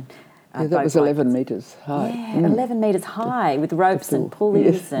construction. That was 11 metres high. Yeah, 11 metres high with ropes and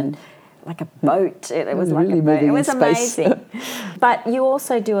pulleys and like a boat. It was like really a boat. It was space. amazing. But you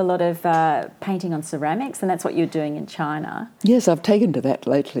also do a lot of painting on ceramics, and that's what you're doing in China. Yes, I've taken to that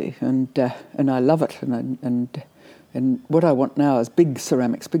lately, and I love it. And what I want now is big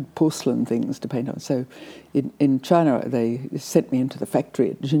ceramics, big porcelain things to paint on. So in China, they sent me into the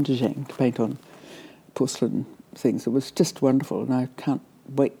factory at Xinjiang to paint on porcelain things. It was just wonderful, and I can't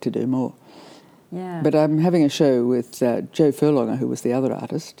wait to do more. Yeah. But I'm having a show with Joe Furlonger, who was the other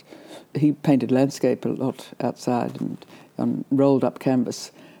artist. He painted landscape a lot outside and on rolled-up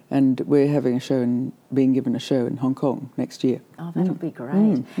canvas. And we're having a show being given a show in Hong Kong next year. Oh, that'll be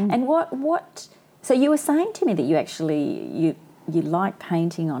great. And what... So you were saying to me that you actually you like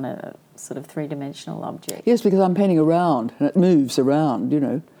painting on a sort of three-dimensional object. Yes, because I'm painting around and it moves around.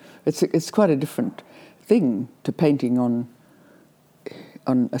 It's quite a different thing to painting on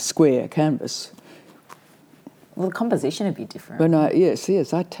a square canvas. Well, the composition would be different. Yes,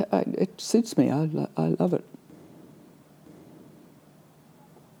 it suits me. I love it.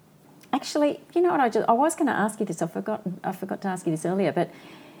 Actually, you know what? I was going to ask you this. I forgot to ask you this earlier, but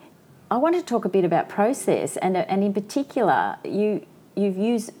I wanted to talk a bit about process, and in particular, you've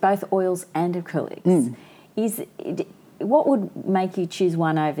used both oils and acrylics. What would make you choose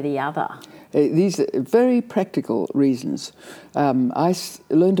one over the other? These are very practical reasons. I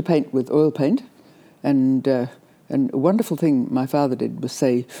learned to paint with oil paint, and a wonderful thing my father did was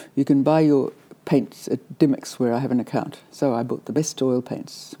say, you can buy your paints at Dimmicks, where I have an account. So I bought the best oil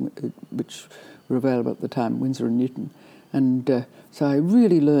paints, which were available at the time, Winsor and Newton. And so I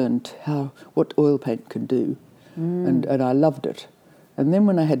really learned what oil paint can do, and I loved it. And then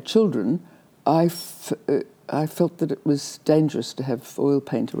when I had children, I felt that it was dangerous to have oil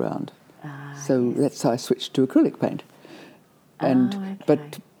paint around. So that's how I switched to acrylic paint.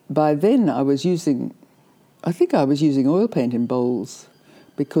 But by then I was using oil paint in bowls,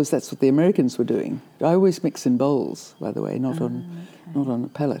 because that's what the Americans were doing. I always mix in bowls, by the way, not on a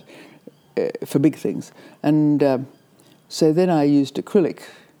palette, for big things. And so then I used acrylic.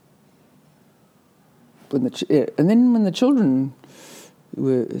 And then when the children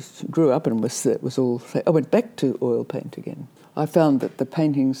grew up and was all, I went back to oil paint again. I found that the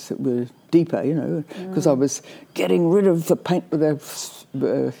paintings that were deeper, because I was getting rid of the paint with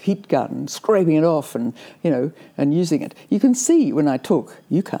a heat gun, scraping it off, and and using it. You can see when I talk.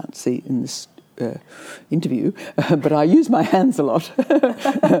 You can't see in this interview, but I use my hands a lot.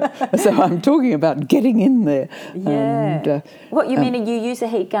 So I'm talking about getting in there. Yeah. And, what you mean? You use a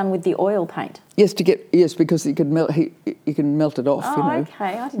heat gun with the oil paint? Yes, because you can melt. You can melt it off.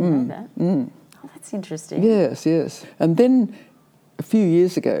 Okay, I didn't know that. Oh, that's interesting. Yes. And then a few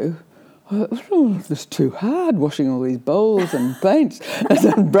years ago, this is too hard, washing all these bowls and paints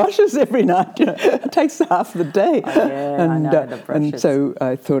and brushes every night. It takes half the day. Oh, yeah, I know, the brushes. And so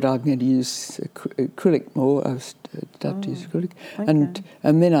I thought I'm going to use acrylic more. I started to use acrylic. Okay.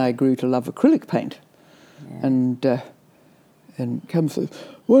 And then I grew to love acrylic paint. Yeah. And Cam says,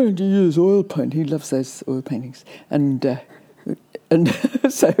 why don't you use oil paint? He loves those oil paintings. And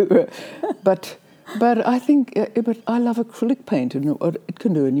so, but I think, but I love acrylic paint and what it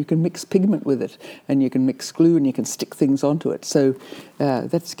can do, and you can mix pigment with it, and you can mix glue, and you can stick things onto it. So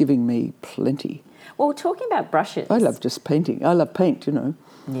that's giving me plenty. Well, talking about brushes, I love just painting. I love paint,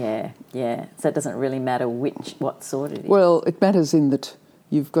 Yeah. So it doesn't really matter what sort it is. Well, it matters in that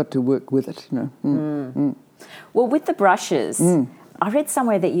you've got to work with it, Well, with the brushes, I read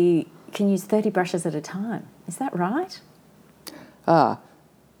somewhere that you can use 30 brushes at a time. Is that right?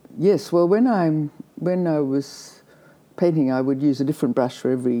 Yes. Well, when I was painting, I would use a different brush for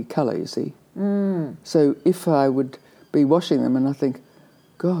every colour, you see. So if I would be washing them and I think,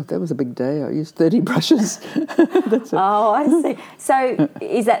 God, that was a big day, I used 30 brushes. That's it. Oh, I see. So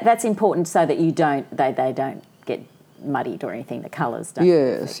that's important so that they don't get muddied or anything, the colours don't.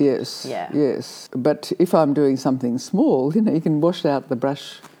 Yes. But if I'm doing something small, you can wash out the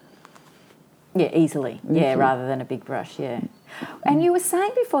brush. Yeah, easily. Yeah, rather than a big brush, yeah. And you were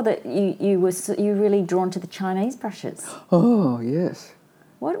saying before that you were really drawn to the Chinese brushes. Oh, yes.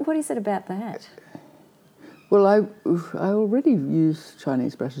 What is it about that? Well, I already use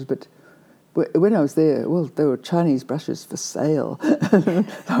Chinese brushes, but when I was there, there were Chinese brushes for sale.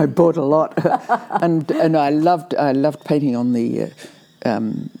 I bought a lot, and I loved painting on the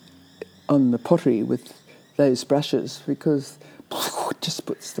pottery with those brushes, because it just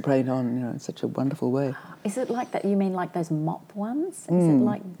puts the paint on, in such a wonderful way. Is it like that? You mean like those mop ones? Is it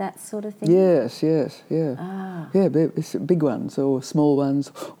like that sort of thing? Yes, yeah. Yeah, it's big ones or small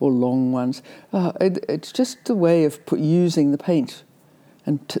ones or long ones. It's just a way of using the paint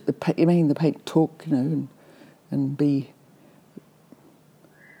and making the paint talk, and be...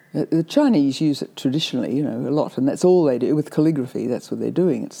 The Chinese use it traditionally, a lot, and that's all they do with calligraphy. That's what they're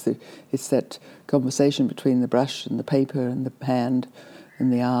doing. It's that conversation between the brush and the paper and the hand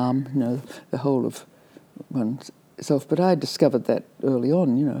and the arm, the whole of oneself. But I discovered that early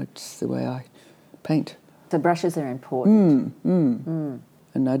on. It's the way I paint. The brushes are important.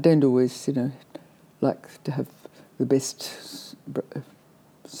 And I don't always, like to have the best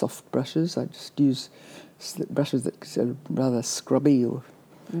soft brushes. I just use brushes that are rather scrubby or.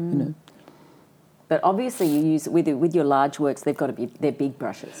 But obviously you use with your large works, they're big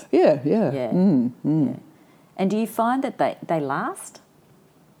brushes. Yeah. Yeah. And do you find that they last?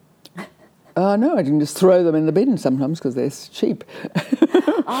 No, I can just throw them in the bin sometimes because they're cheap.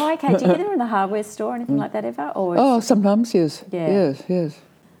 Oh, okay. Do you get them in the hardware store or anything like that ever? Or sometimes, yes. Yeah. Yes.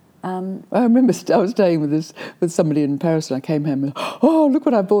 I remember I was staying with somebody in Paris, and I came home and, oh, look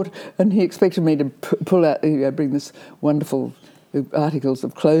what I bought. And he expected me to pull out, bring this wonderful articles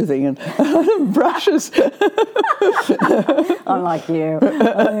of clothing and brushes. I'm like you.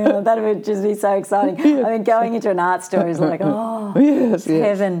 That would just be so exciting. Yeah. I mean, going into an art store is like, oh, yes,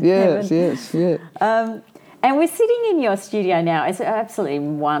 heaven. Yes, heaven. yes, yeah. And we're sitting in your studio now. It's an absolutely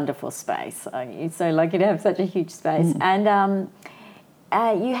wonderful space. It's so lucky to have such a huge space. And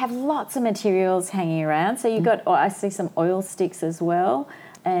you have lots of materials hanging around. So you've got, I see some oil sticks as well,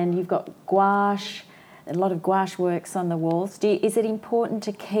 and you've got gouache, a lot of gouache works on the walls. Is it important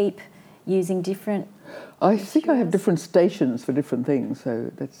to keep using different I think I have different stations for different things,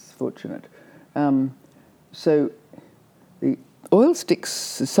 so that's fortunate. So the oil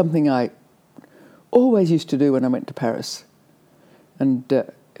sticks is something I always used to do when I went to Paris. And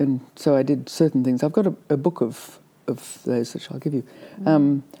so I did certain things. I've got a book of those which I'll give you.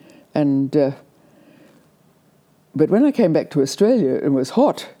 But when I came back to Australia, it was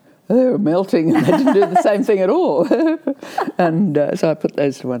hot. They were melting and they didn't do the same thing at all. And so I put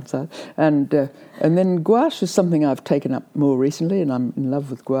those to one side. And then gouache is something I've taken up more recently, and I'm in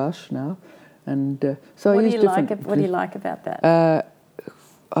love with gouache now. And so I use different... What do you like about that?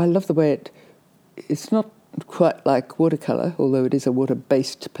 I love the way it's not quite like watercolour, although it is a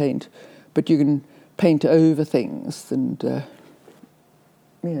water-based paint, but you can paint over things and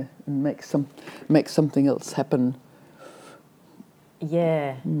and make something else happen.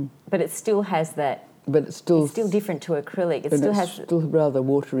 Yeah, but it still has that. But it's still different to acrylic. It still rather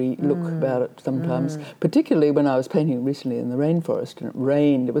watery look about it sometimes. Particularly when I was painting recently in the rainforest and it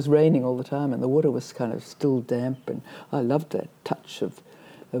rained. It was raining all the time and the water was kind of still damp, and I loved that touch of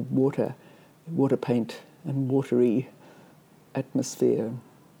water paint and watery atmosphere.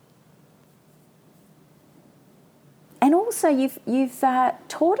 And also, you've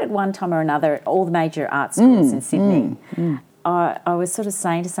taught at one time or another at all the major art schools in Sydney. I was sort of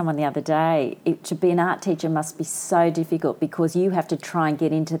saying to someone the other day, to be an art teacher must be so difficult because you have to try and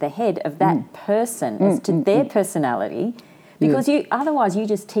get into the head of that person as to their personality, because otherwise you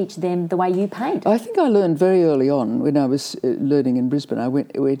just teach them the way you paint. I think I learned very early on when I was learning in Brisbane. I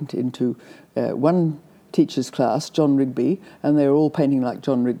went into one teacher's class, John Rigby, and they were all painting like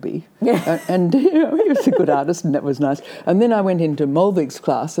John Rigby. Yeah. And he was a good artist, and that was nice. And then I went into Molvig's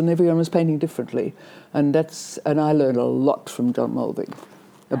class, and everyone was painting differently. And I learned a lot from John Molvig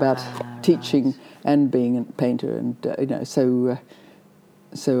about teaching and being a painter, and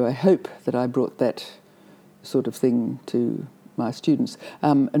so I hope that I brought that sort of thing to my students.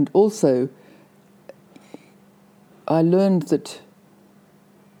 And also, I learned that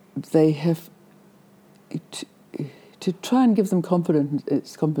they have to try and give them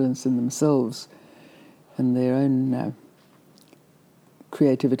confidence in themselves and their own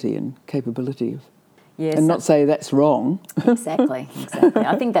creativity and capability. Yes, and not say that's wrong. Exactly.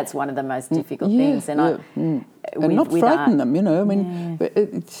 I think that's one of the most difficult things. And not frighten them, I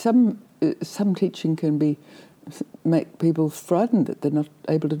mean, some teaching can make people frightened that they're not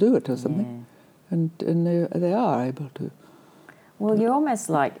able to do it or something. Yeah. And they are able to. Well, you're almost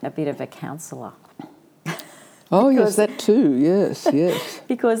like a bit of a counsellor. Oh, yes, that too, yes.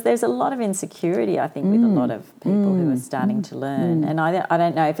 Because there's a lot of insecurity, I think, with a lot of people who are starting to learn. And I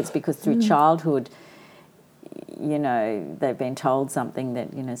don't know if it's because through childhood, they've been told something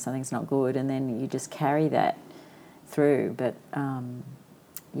that, something's not good, and then you just carry that through. But,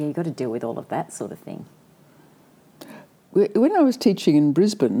 you've got to deal with all of that sort of thing. When I was teaching in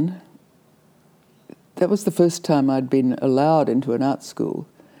Brisbane, that was the first time I'd been allowed into an art school.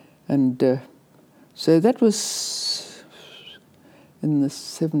 And so that was in the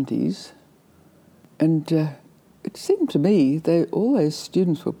 70s. And it seemed to me all those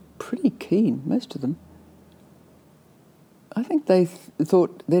students were pretty keen, most of them. I think they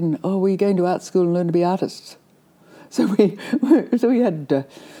thought then, we're going to art school and learn to be artists. So we had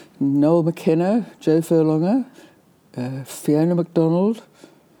Noel McKenna, Joe Furlonger, Fiona MacDonald,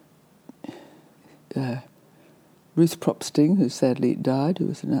 Ruth Propsting, who sadly died, who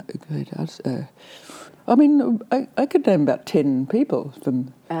was a great artist. I could name about 10 people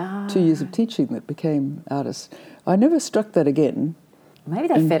from 2 years of teaching that became artists. I never struck that again. Maybe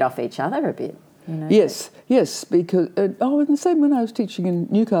they fed off each other a bit. Yes, because and the same when I was teaching in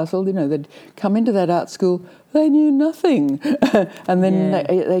Newcastle, they'd come into that art school, they knew nothing, and then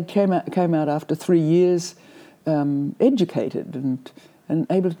they came out after 3 years, educated and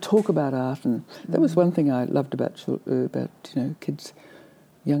able to talk about art, and that was one thing I loved about kids,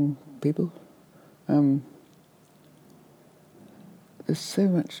 young people. There's so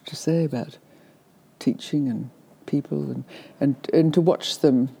much to say about teaching and people, and to watch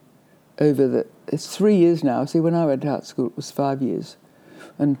them it's 3 years now. See, when I went to art school, it was 5 years.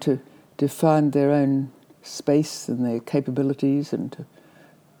 And to find their own space and their capabilities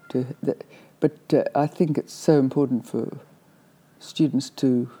but I think it's so important for students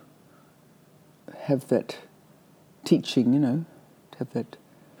to have that teaching, to have that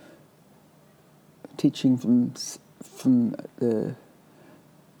teaching from the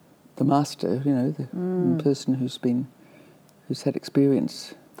master, the person who's had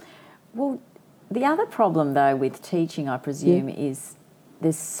experience. Well, the other problem though with teaching, I presume, is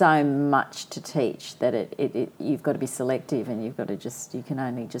there's so much to teach that it you've got to be selective, and you can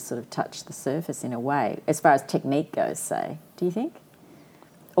only just sort of touch the surface in a way, as far as technique goes, say. Do you think?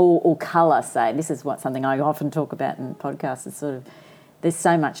 Or colour, say. This is something I often talk about in podcasts, is sort of there's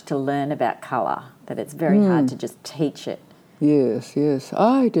so much to learn about colour that it's very hard to just teach it. Yes.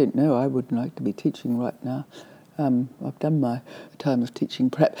 I don't know. I wouldn't like to be teaching right now. I've done my time of teaching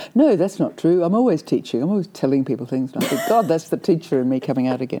prep. No, that's not true. I'm always teaching. I'm always telling people things. And I think, God, that's the teacher in me coming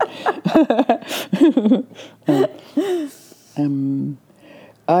out again.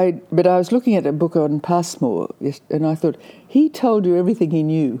 But I was looking at a book on Passmore, and I thought, he told you everything he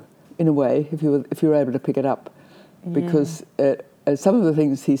knew, in a way, if you were able to pick it up. Because some of the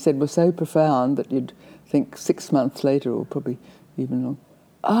things he said were so profound that you'd think 6 months later, or probably even longer,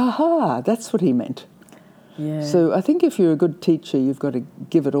 aha, that's what he meant. Yeah. So I think if you're a good teacher, you've got to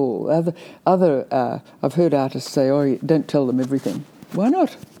give it all. I've heard artists say, "Oh, don't tell them everything." Why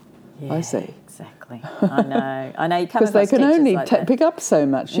not? Yeah, I say. Exactly. I know. You come because they can only like pick up so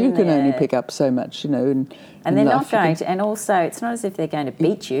much. You can only pick up so much, And they're not going to. And also, it's not as if they're going to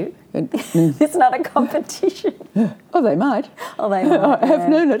beat you. It's not a competition. Oh, they might. Oh, they might. I have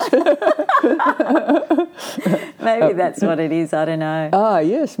known it. Maybe that's what it is. I don't know. Ah,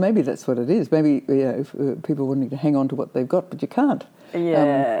 yes, maybe that's what it is. Maybe people wanting to hang on to what they've got, but you can't.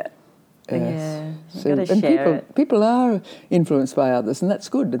 Yeah. Yes. You've got to share it. People are influenced by others, and that's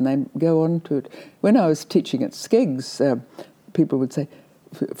good, and they go on to it. When I was teaching at Skeggs, people would say,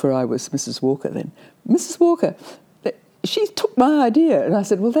 for I was Mrs. Walker then, Mrs. Walker, she took my idea. And I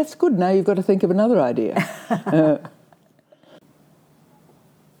said, well, that's good, now you've got to think of another idea.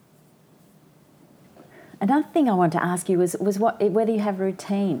 Another thing I wanted to ask you was whether you have a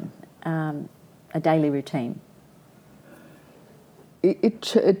routine, a daily routine.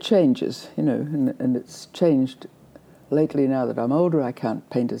 It changes, and it's changed lately now that I'm older. I can't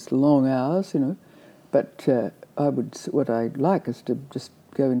paint as long hours, but what I like is to just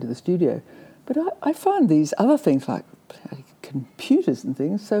go into the studio. But I find these other things like computers and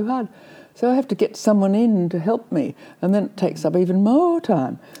things so hard. So I have to get someone in to help me, and then it takes up even more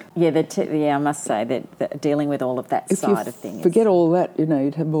time. Yeah, I must say that dealing with all of that side of things. Forget all that,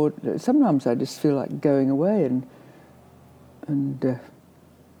 you'd have more. Sometimes I just feel like going away and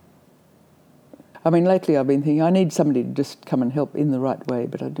I mean, lately I've been thinking I need somebody to just come and help in the right way,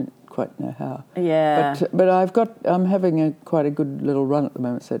 but I don't quite know how. Yeah. But I'm having quite a good little run at the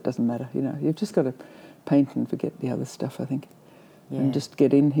moment, so it doesn't matter. You've just got to paint and forget the other stuff, I think, and just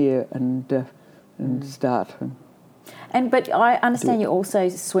get in here and start. But I understand you also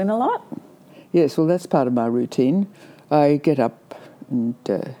swim a lot. Yes, well, that's part of my routine. I get up and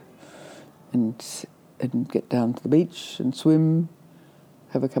get down to the beach and swim,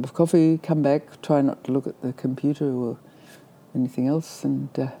 have a cup of coffee, come back, try not to look at the computer or anything else, and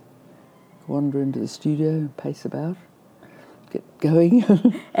wander into the studio and pace about, get going.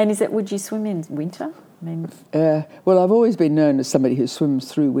 And would you swim in winter? I mean, well, I've always been known as somebody who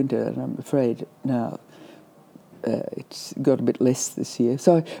swims through winter, and I'm afraid now it's got a bit less this year.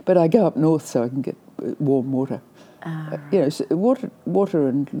 But I go up north so I can get warm water. So water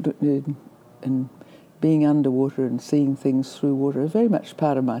and being underwater and seeing things through water are very much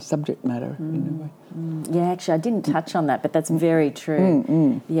part of my subject matter in a way. Yeah, actually, I didn't touch on that, but that's very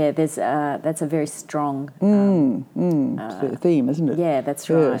true. Yeah, that's a very strong theme, isn't it? Yeah, that's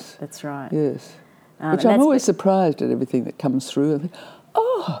right. Yes. That's right. Yes. Which I'm always surprised at everything that comes through. I think,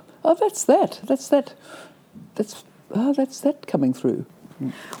 oh, that's that. That's that coming through.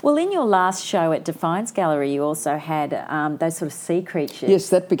 Well, in your last show at Defiance Gallery, you also had those sort of sea creatures. Yes,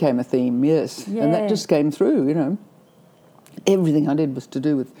 that became a theme, yes. Yeah. And that just came through, Everything I did was to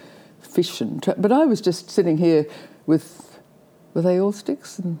do with fish but I was just sitting here with, were they all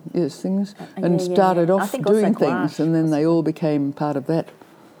sticks and things, and started off doing things, and then they all became part of that.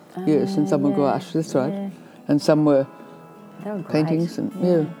 Yes, and some were gouache, that's right. Yeah. And some were paintings, and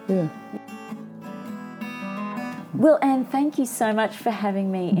yeah. Well, Anne, thank you so much for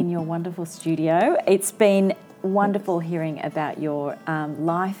having me in your wonderful studio. It's been wonderful hearing about your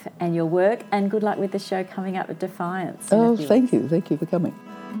life and your work, and good luck with the show coming up at Defiance. Oh, thank you. Thank you for coming.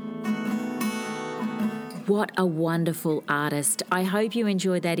 What a wonderful artist. I hope you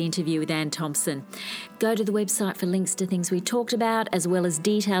enjoyed that interview with Anne Thomson. Go to the website for links to things we talked about, as well as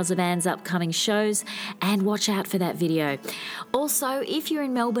details of Anne's upcoming shows, and watch out for that video. Also, if you're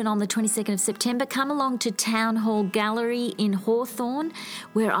in Melbourne on the 22nd of September, come along to Town Hall Gallery in Hawthorn,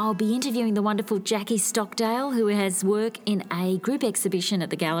 where I'll be interviewing the wonderful Jackie Stockdale, who has work in a group exhibition at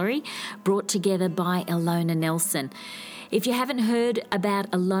the gallery brought together by Ilona Nelson. If you haven't heard about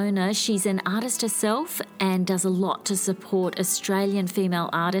Ilona, she's an artist herself and does a lot to support Australian female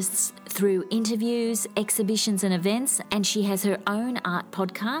artists through interviews, exhibitions and events, and she has her own art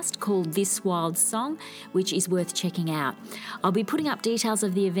podcast called This Wild Song, which is worth checking out. I'll be putting up details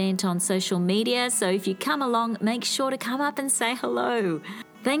of the event on social media, so if you come along, make sure to come up and say hello.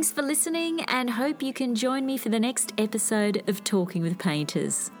 Thanks for listening, and hope you can join me for the next episode of Talking with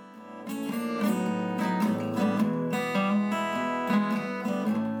Painters.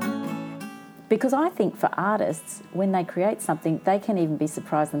 Because I think for artists, when they create something, they can even be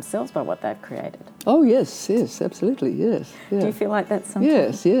surprised themselves by what they've created. Oh, yes, absolutely, yes. Yeah. Do you feel like that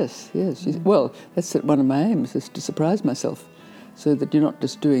sometimes? Yes. Well, that's one of my aims, is to surprise myself, so that you're not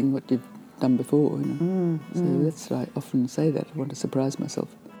just doing what you've done before, So that's why I often say that, I want to surprise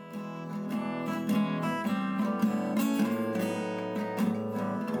myself.